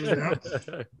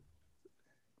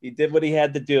 He did what he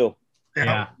had to do.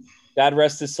 Yeah. God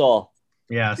rest his soul.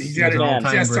 Yes. He's got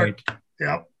to start.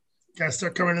 Yep. Got to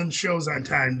start coming in the shows on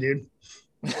time, dude.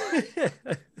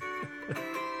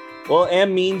 Well,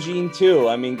 and Mean Gene too.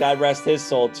 I mean, God rest his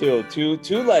soul too.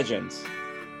 Two legends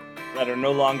that are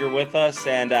no longer with us,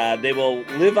 and they will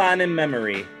live on in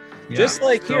memory, just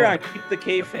like here on Keep the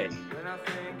Kayfabe.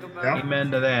 Yep.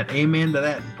 Amen to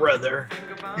that, brother.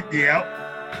 Yep.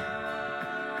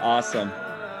 Awesome.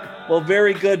 Well,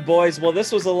 very good, boys. Well,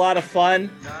 this was a lot of fun.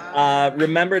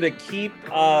 Remember to keep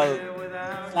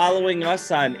following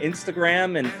us on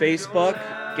Instagram and Facebook,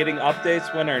 getting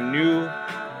updates when our new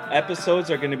episodes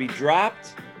are going to be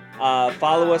dropped.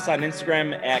 Follow us on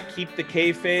Instagram at Keep the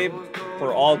Kayfabe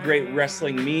for all great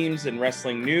wrestling memes and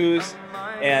wrestling news.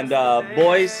 And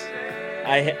boys,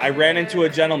 I ran into a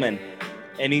gentleman,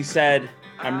 and he said,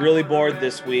 "I'm really bored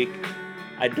this week.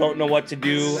 I don't know what to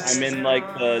do. I'm in like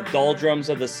the doldrums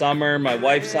of the summer. My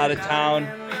wife's out of town.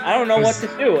 I don't know what to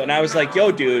do." And I was like,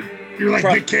 "Yo, dude." You're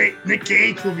like, Nick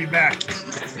Cage will be back.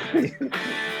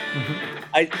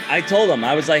 I told him,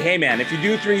 I was like, "Hey, man, if you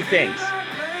do 3 things,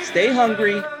 stay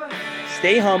hungry,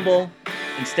 stay humble,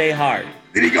 and stay hard."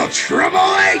 Then he go,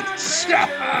 Triple H!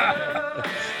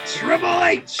 Triple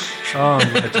H! Oh,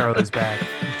 yeah, Charlie's back.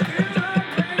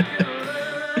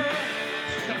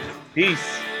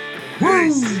 Peace.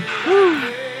 Peace.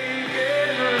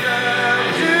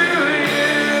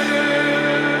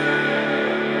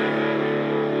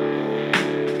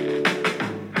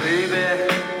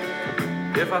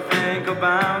 If I think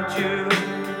about you,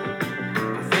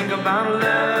 I think about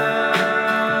love.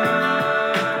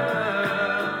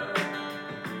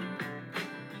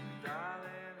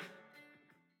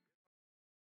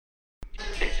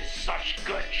 This is such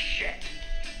good shit.